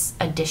of this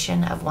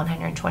addition of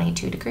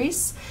 122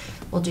 degrees.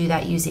 We'll do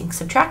that using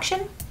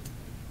subtraction.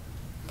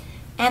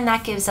 And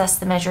that gives us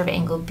the measure of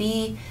angle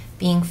B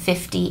being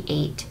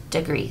 58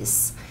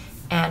 degrees.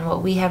 And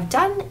what we have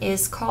done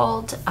is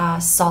called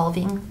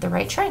solving the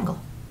right triangle.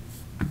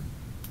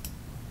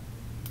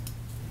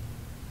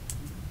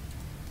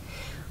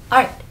 All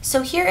right,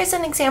 so here is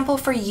an example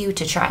for you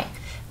to try. I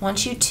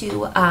want you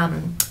to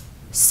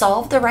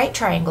solve the right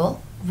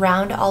triangle,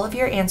 round all of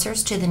your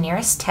answers to the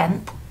nearest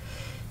tenth.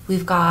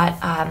 We've got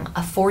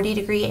a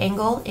 40-degree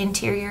angle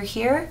interior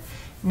here,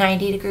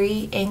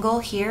 90-degree angle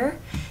here,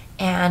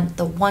 and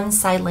the one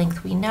side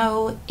length we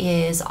know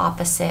is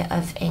opposite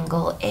of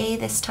angle A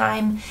this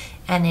time,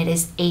 and it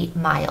is 8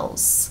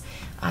 miles.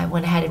 I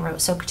went ahead and wrote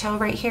SohCahToa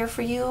right here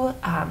for you,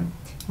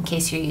 in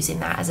case you're using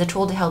that as a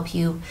tool to help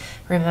you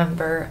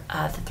remember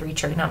the 3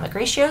 trigonometric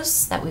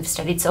ratios that we've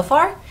studied so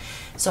far.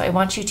 So I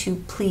want you to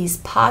please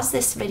pause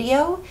this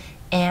video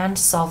and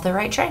solve the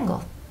right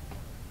triangle.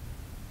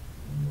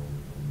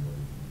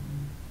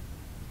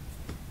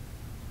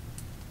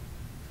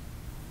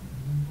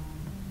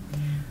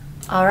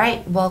 All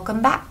right,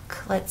 welcome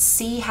back. Let's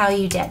see how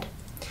you did.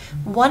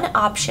 One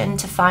option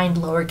to find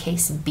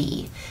lowercase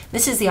b.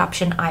 This is the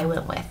option I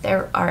went with.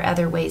 There are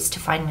other ways to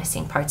find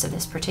missing parts of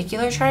this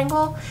particular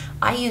triangle.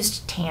 I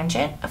used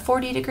tangent of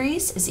 40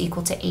 degrees is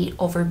equal to 8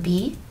 over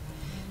b,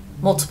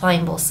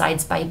 multiplying both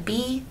sides by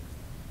b,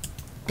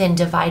 then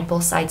divide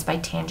both sides by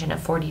tangent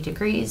of 40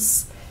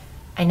 degrees.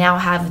 I now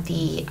have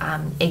the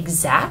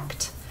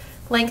exact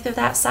length of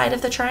that side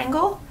of the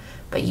triangle,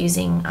 but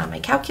using my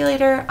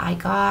calculator, I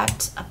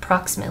got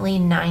approximately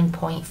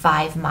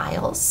 9.5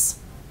 miles.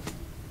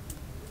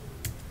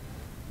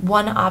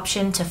 One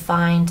option to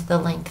find the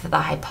length of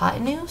the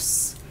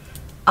hypotenuse,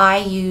 I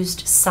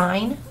used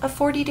sine of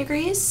 40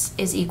 degrees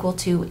is equal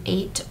to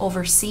 8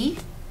 over c,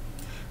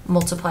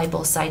 multiply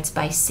both sides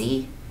by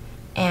c,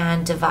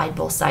 and divide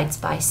both sides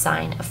by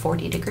sine of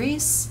 40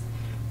 degrees.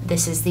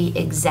 This is the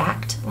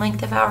exact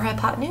length of our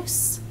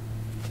hypotenuse.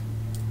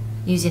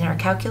 Using our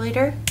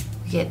calculator,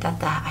 we get that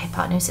the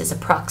hypotenuse is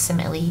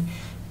approximately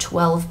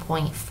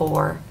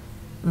 12.4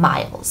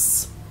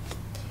 miles.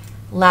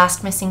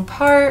 Last missing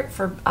part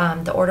for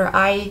the order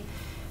I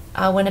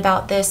went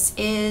about this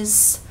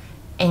is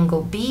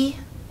angle B.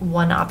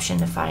 One option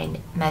to find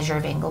measure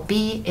of angle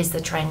B is the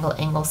triangle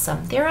angle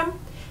sum theorem.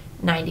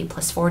 90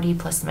 plus 40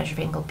 plus the measure of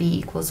angle B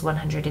equals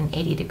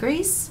 180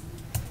 degrees.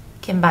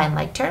 Combine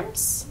like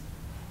terms,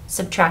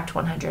 subtract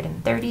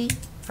 130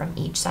 from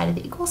each side of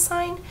the equal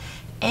sign,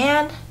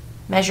 and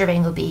measure of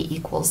angle B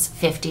equals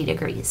 50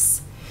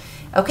 degrees.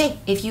 Okay,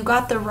 if you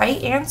got the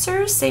right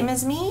answers, same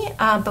as me,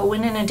 but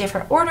went in a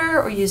different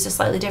order or used a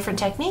slightly different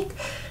technique,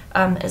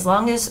 as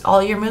long as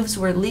all your moves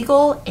were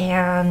legal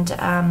and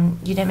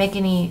you didn't make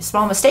any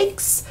small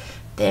mistakes,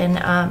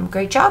 then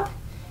great job.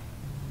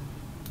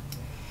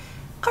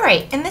 All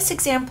right, in this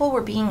example, we're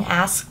being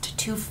asked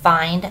to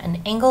find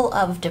an angle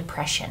of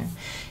depression.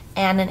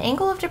 And an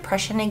angle of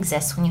depression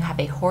exists when you have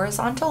a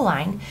horizontal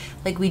line,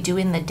 like we do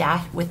in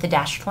the with the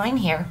dashed line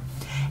here,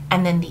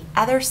 and then the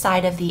other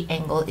side of the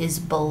angle is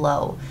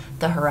below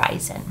the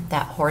horizon,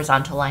 that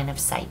horizontal line of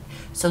sight.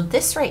 So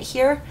this right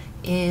here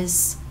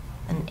is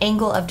an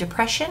angle of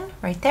depression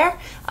right there,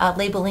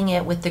 labeling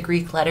it with the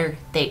Greek letter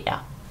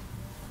theta.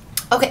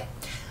 Okay,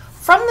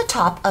 from the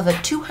top of a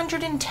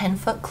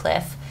 210-foot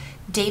cliff,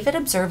 David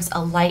observes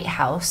a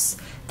lighthouse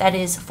that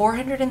is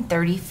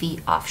 430 feet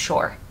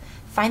offshore.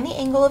 Find the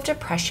angle of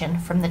depression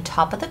from the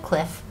top of the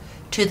cliff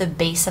to the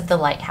base of the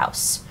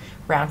lighthouse,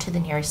 round to the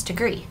nearest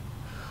degree.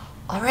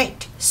 All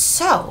right,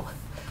 so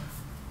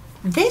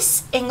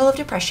this angle of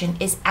depression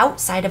is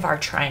outside of our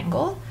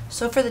triangle,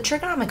 so for the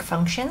trigonometric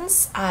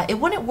functions, it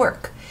wouldn't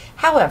work.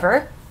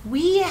 However,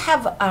 we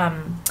have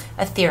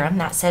a theorem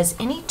that says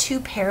any two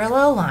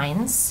parallel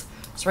lines,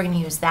 so we're going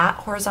to use that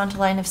horizontal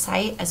line of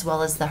sight as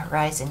well as the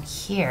horizon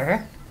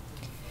here.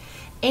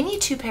 Any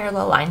two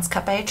parallel lines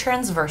cut by a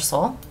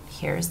transversal,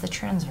 here's the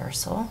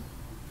transversal.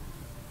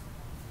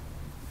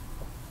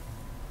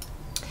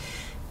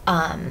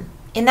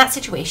 In that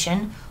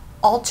situation,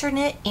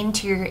 alternate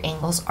interior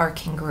angles are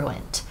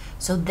congruent.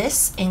 So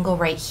this angle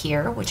right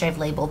here, which I've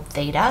labeled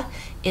theta,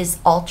 is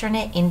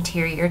alternate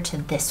interior to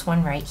this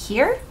one right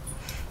here.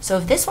 So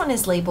if this one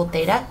is labeled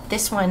theta,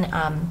 this one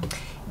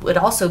would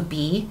also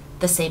be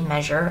the same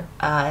measure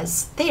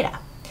as theta.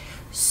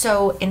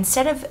 So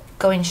instead of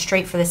going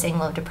straight for this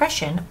angle of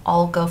depression,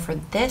 I'll go for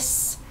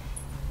this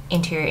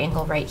interior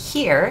angle right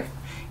here,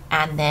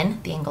 and then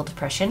the angle of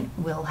depression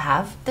will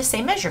have the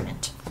same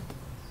measurement.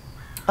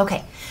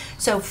 Okay,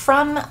 so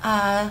from,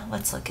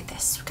 let's look at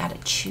this. We've got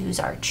to choose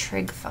our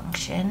trig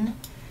function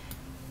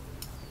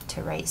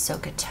to write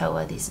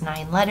SohCahToa, these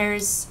 9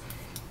 letters,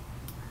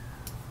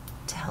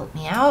 to help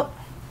me out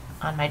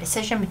on my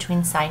decision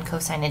between sine,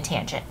 cosine, and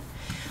tangent.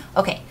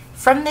 Okay,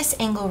 from this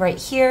angle right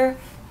here,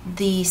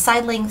 the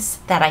side lengths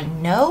that I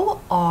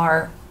know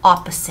are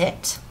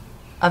opposite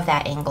of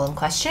that angle in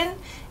question,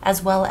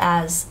 as well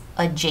as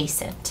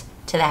adjacent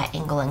to that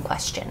angle in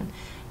question.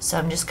 So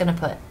I'm just going to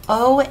put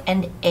O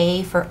and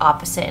A for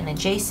opposite and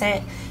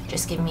adjacent.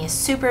 Just give me a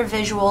super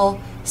visual.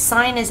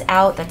 Sine is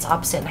out, that's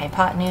opposite and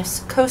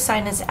hypotenuse.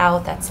 Cosine is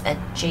out, that's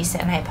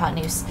adjacent and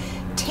hypotenuse.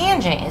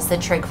 Tangent is the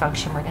trig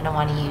function we're going to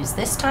want to use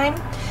this time.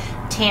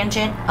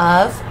 Tangent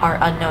of our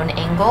unknown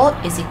angle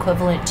is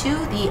equivalent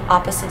to the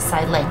opposite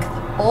side length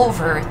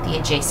over the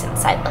adjacent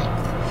side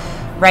length.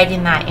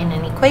 Writing that in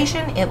an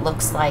equation, it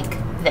looks like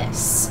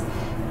this.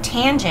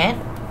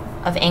 Tangent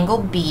of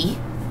angle B,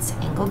 it's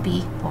angle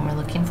B, what we're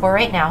looking for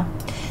right now,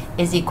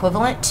 is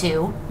equivalent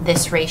to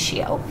this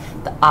ratio,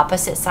 the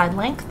opposite side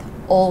length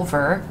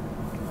over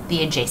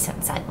the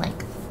adjacent side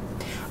length.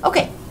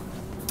 Okay,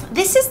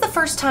 this is the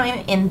first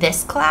time in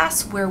this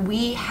class where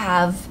we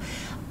have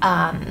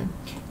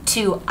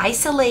to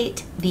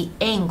isolate the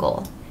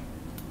angle,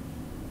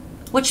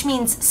 which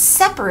means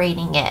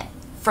separating it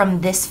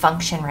from this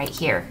function right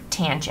here,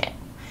 tangent.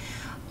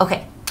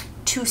 Okay,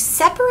 to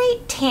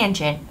separate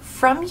tangent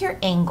from your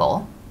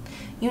angle,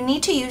 you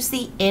need to use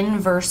the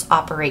inverse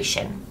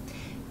operation.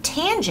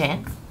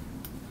 Tangent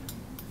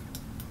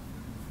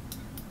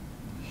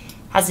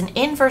has an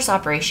inverse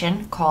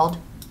operation called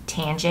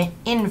tangent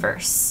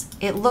inverse.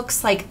 It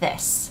looks like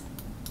this.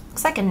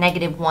 Looks like a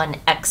 -1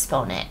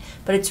 exponent,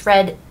 but it's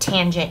read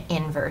tangent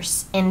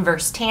inverse,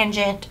 inverse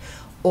tangent,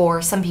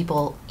 or some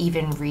people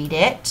even read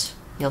it,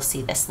 you'll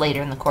see this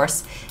later in the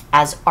course,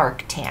 as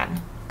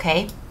arctan,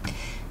 okay?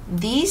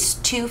 These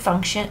two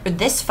function, or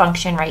this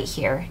function right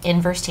here,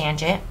 inverse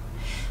tangent,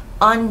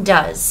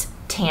 undoes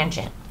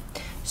tangent.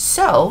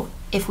 So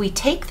if we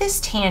take this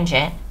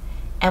tangent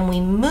and we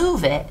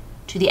move it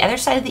to the other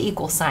side of the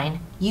equal sign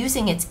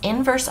using its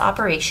inverse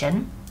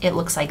operation, it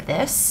looks like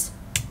this.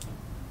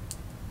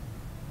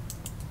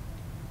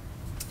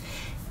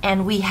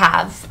 And we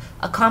have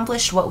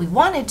accomplished what we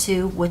wanted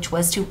to, which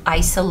was to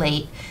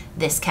isolate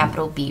this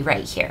capital B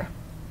right here.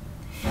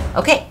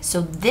 Okay,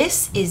 so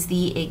this is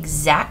the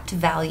exact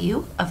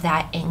value of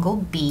that angle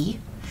B,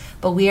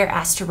 but we are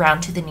asked to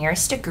round to the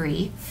nearest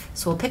degree.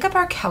 So we'll pick up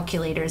our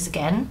calculators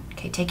again.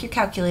 Okay, take your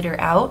calculator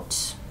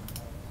out.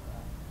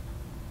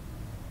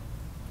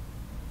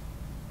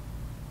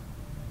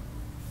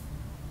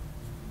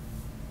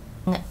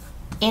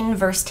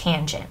 Inverse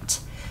tangent.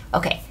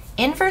 Okay,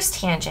 inverse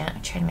tangent,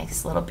 I'm trying to make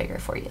this a little bigger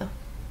for you,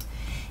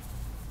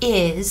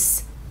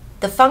 is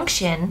the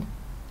function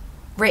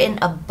written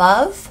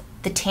above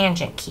the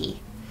tangent key.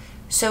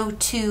 So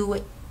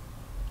to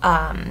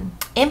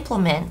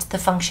implement the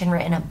function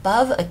written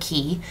above a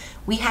key,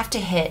 we have to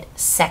hit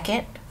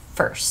second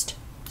first.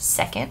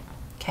 Second,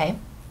 okay?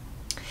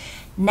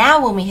 Now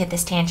when we hit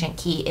this tangent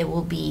key, it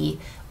will be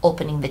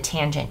opening the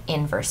tangent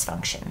inverse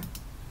function.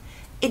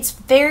 It's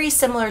very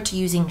similar to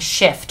using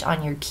shift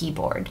on your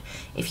keyboard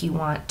if you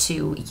want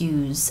to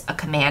use a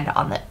command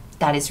on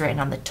that is written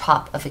on the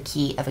top of a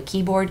key of a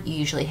keyboard. You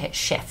usually hit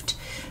shift.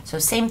 So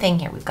same thing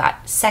here. We've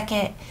got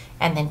second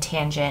and then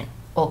tangent,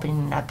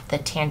 opening up the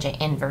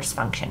tangent inverse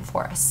function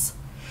for us.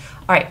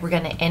 All right, we're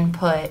going to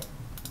input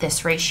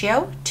this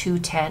ratio,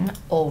 210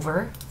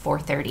 over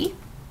 430.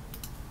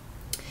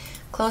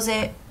 Close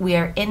it. We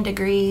are in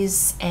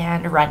degrees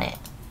and run it.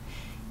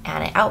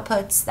 And it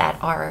outputs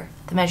that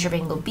the measure of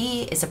angle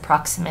B is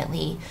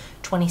approximately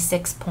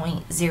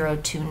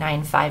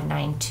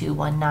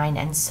 26.029599219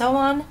 and so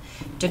on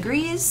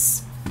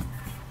degrees.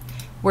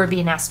 We're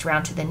being asked to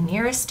round to the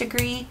nearest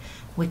degree,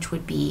 which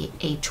would be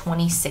a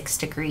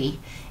 26-degree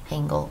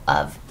angle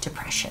of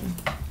depression.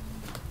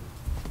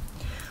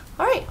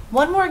 All right,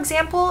 one more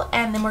example,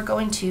 and then we're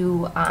going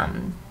to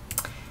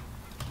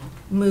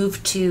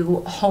move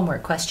to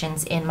homework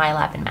questions in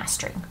MyLab and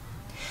Mastering.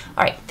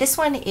 All right, this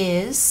one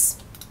is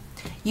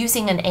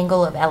using an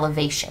angle of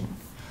elevation.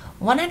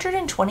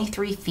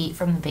 123 feet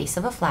from the base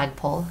of a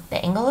flagpole,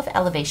 the angle of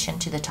elevation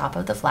to the top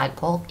of the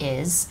flagpole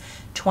is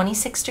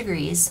 26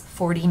 degrees,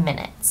 40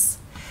 minutes.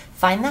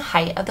 Find the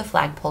height of the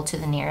flagpole to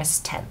the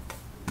nearest tenth.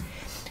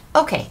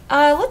 Okay,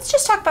 let's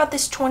just talk about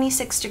this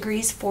 26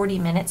 degrees, 40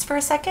 minutes for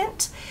a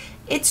second.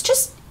 It's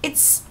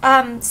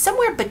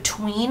somewhere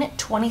between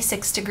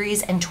 26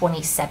 degrees and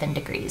 27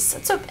 degrees.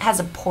 It has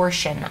a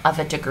portion of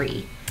a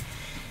degree.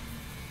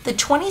 The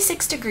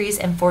 26 degrees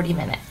and 40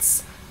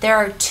 minutes. There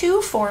are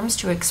two forms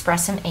to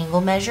express an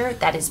angle measure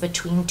that is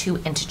between two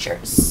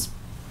integers.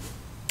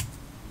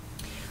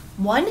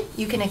 One,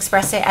 you can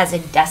express it as a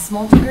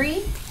decimal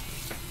degree.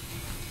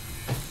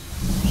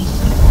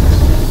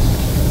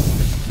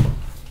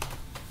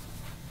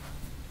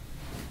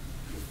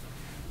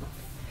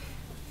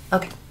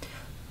 Okay.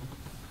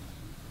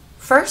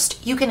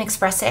 First, you can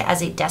express it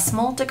as a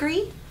decimal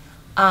degree.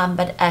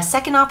 But a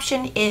second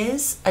option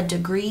is a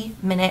degree,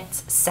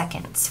 minutes,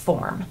 seconds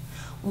form.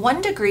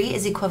 1 degree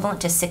is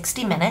equivalent to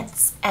 60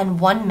 minutes, and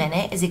 1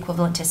 minute is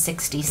equivalent to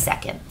 60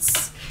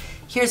 seconds.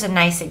 Here's a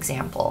nice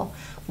example.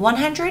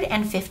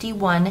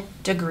 151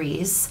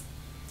 degrees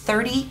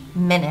 30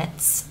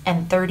 minutes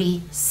and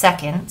 30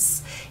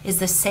 seconds is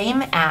the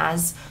same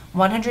as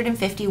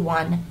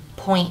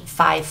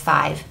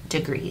 151.55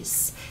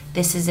 degrees.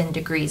 This is in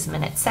degrees,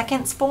 minutes,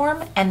 seconds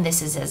form, and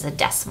this is as a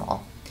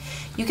decimal.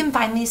 You can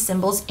find these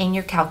symbols in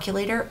your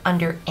calculator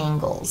under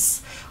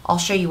angles. I'll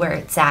show you where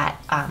it's at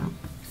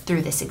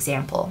through this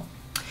example.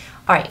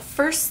 All right,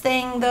 first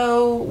thing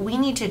though, we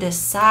need to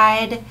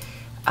decide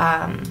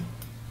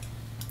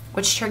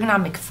which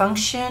trigonometric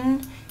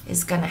function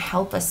is going to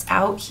help us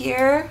out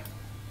here.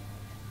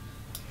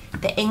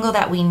 The angle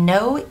that we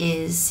know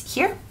is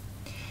here.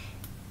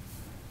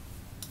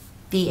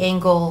 The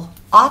angle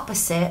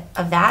opposite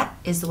of that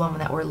is the one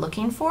that we're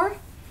looking for,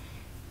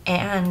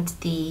 and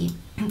the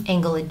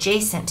angle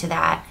adjacent to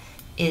that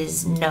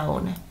is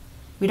known.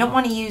 We don't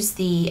want to use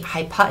the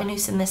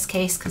hypotenuse in this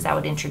case because that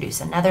would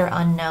introduce another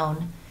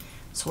unknown.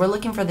 So we're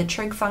looking for the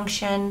trig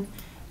function.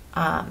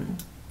 That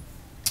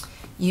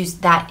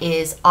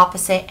is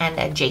opposite and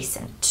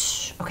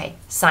adjacent. Okay,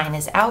 sine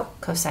is out,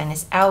 cosine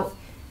is out.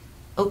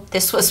 Oh,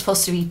 this was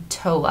supposed to be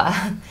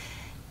TOA.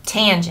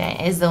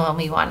 Tangent is the one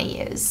we want to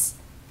use.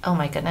 Oh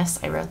my goodness,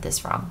 I wrote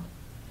this wrong.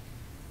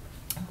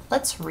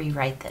 Let's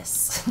rewrite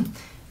this.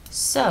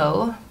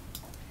 SohCahToa,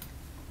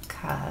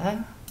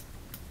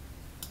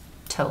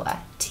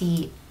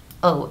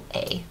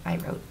 T-O-A. I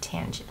wrote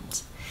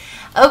tangent.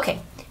 Okay,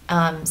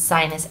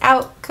 sine is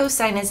out,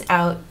 cosine is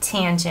out,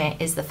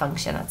 tangent is the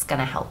function that's going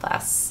to help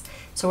us.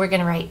 So we're going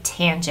to write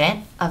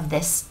tangent of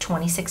this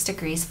 26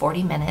 degrees,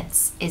 40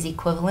 minutes is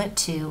equivalent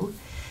to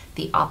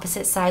the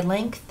opposite side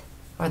length,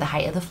 or the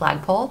height of the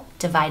flagpole,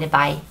 divided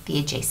by the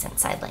adjacent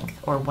side length,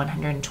 or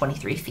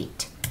 123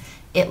 feet.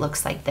 It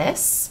looks like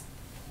this.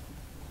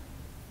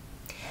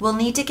 We'll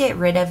need to get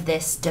rid of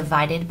this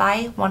divided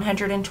by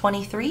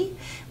 123.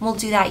 We'll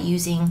do that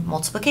using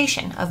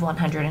multiplication of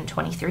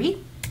 123.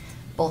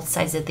 Both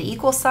sides of the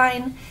equal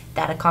sign.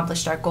 That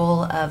accomplished our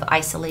goal of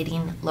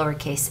isolating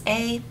lowercase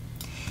a.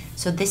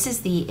 So this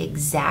is the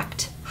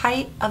exact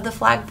height of the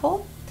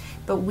flagpole,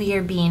 but we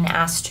are being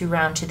asked to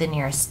round to the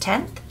nearest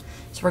tenth.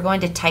 So we're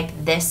going to type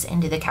this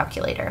into the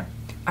calculator.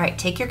 All right,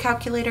 take your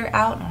calculator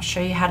out and I'll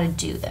show you how to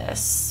do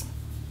this.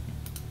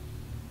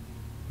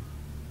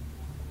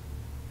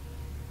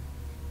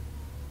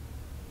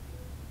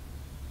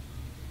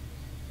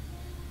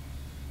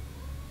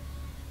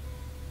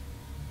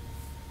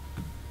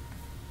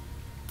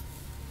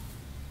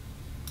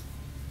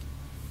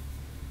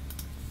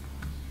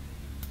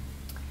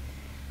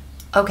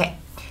 Okay,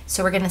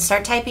 so we're going to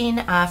start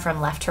typing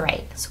from left to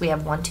right. So we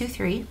have 1, 2,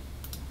 3.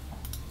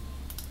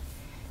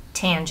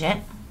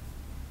 Tangent,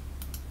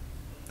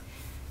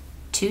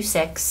 2,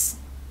 6,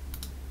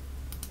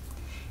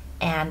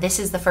 and this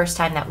is the first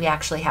time that we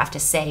actually have to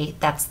say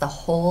that's the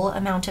whole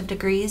amount of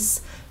degrees,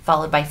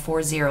 followed by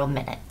 40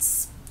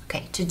 minutes.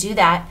 Okay, to do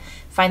that,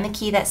 find the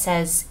key that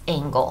says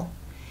angle.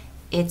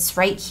 It's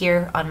right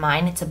here on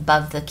mine, it's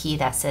above the key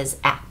that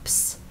says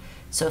apps.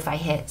 So if I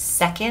hit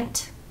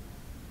second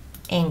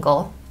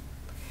angle,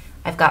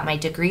 I've got my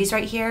degrees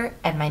right here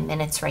and my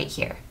minutes right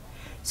here.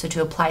 So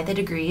to apply the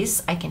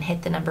degrees, I can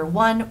hit the number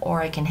 1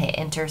 or I can hit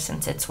enter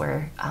since it's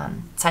where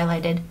it's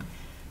highlighted.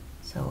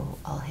 So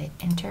I'll hit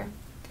enter.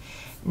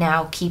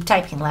 Now keep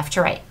typing left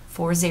to right,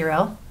 40,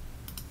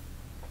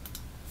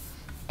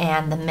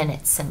 and the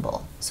minute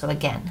symbol. So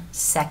again,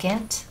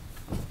 second,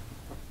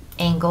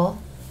 angle,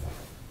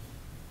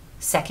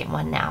 second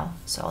one now.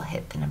 So I'll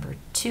hit the number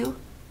 2,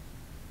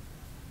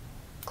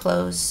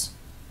 close,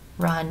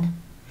 run.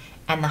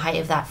 And the height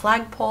of that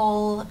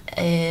flagpole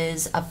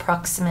is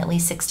approximately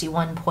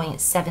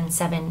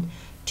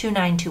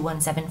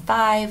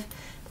 61.77292175.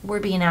 We're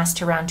being asked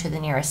to round to the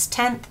nearest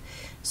tenth,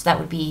 so that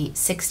would be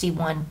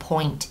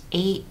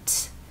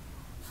 61.8.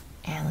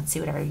 And let's see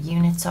what our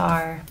units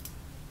are.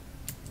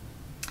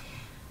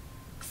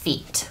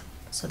 Feet.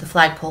 So the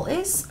flagpole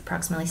is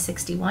approximately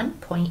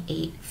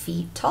 61.8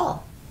 feet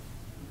tall.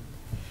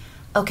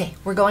 Okay,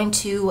 we're going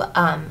to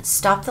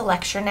stop the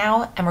lecture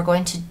now, and we're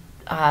going to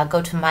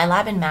go to My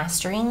Lab and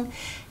Mastering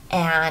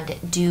and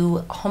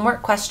do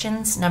homework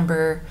questions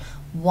number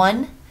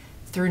 1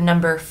 through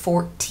number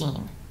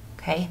 14.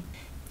 Okay,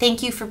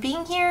 thank you for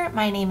being here.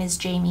 My name is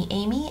Jami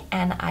Emigh,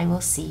 and I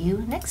will see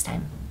you next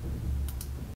time.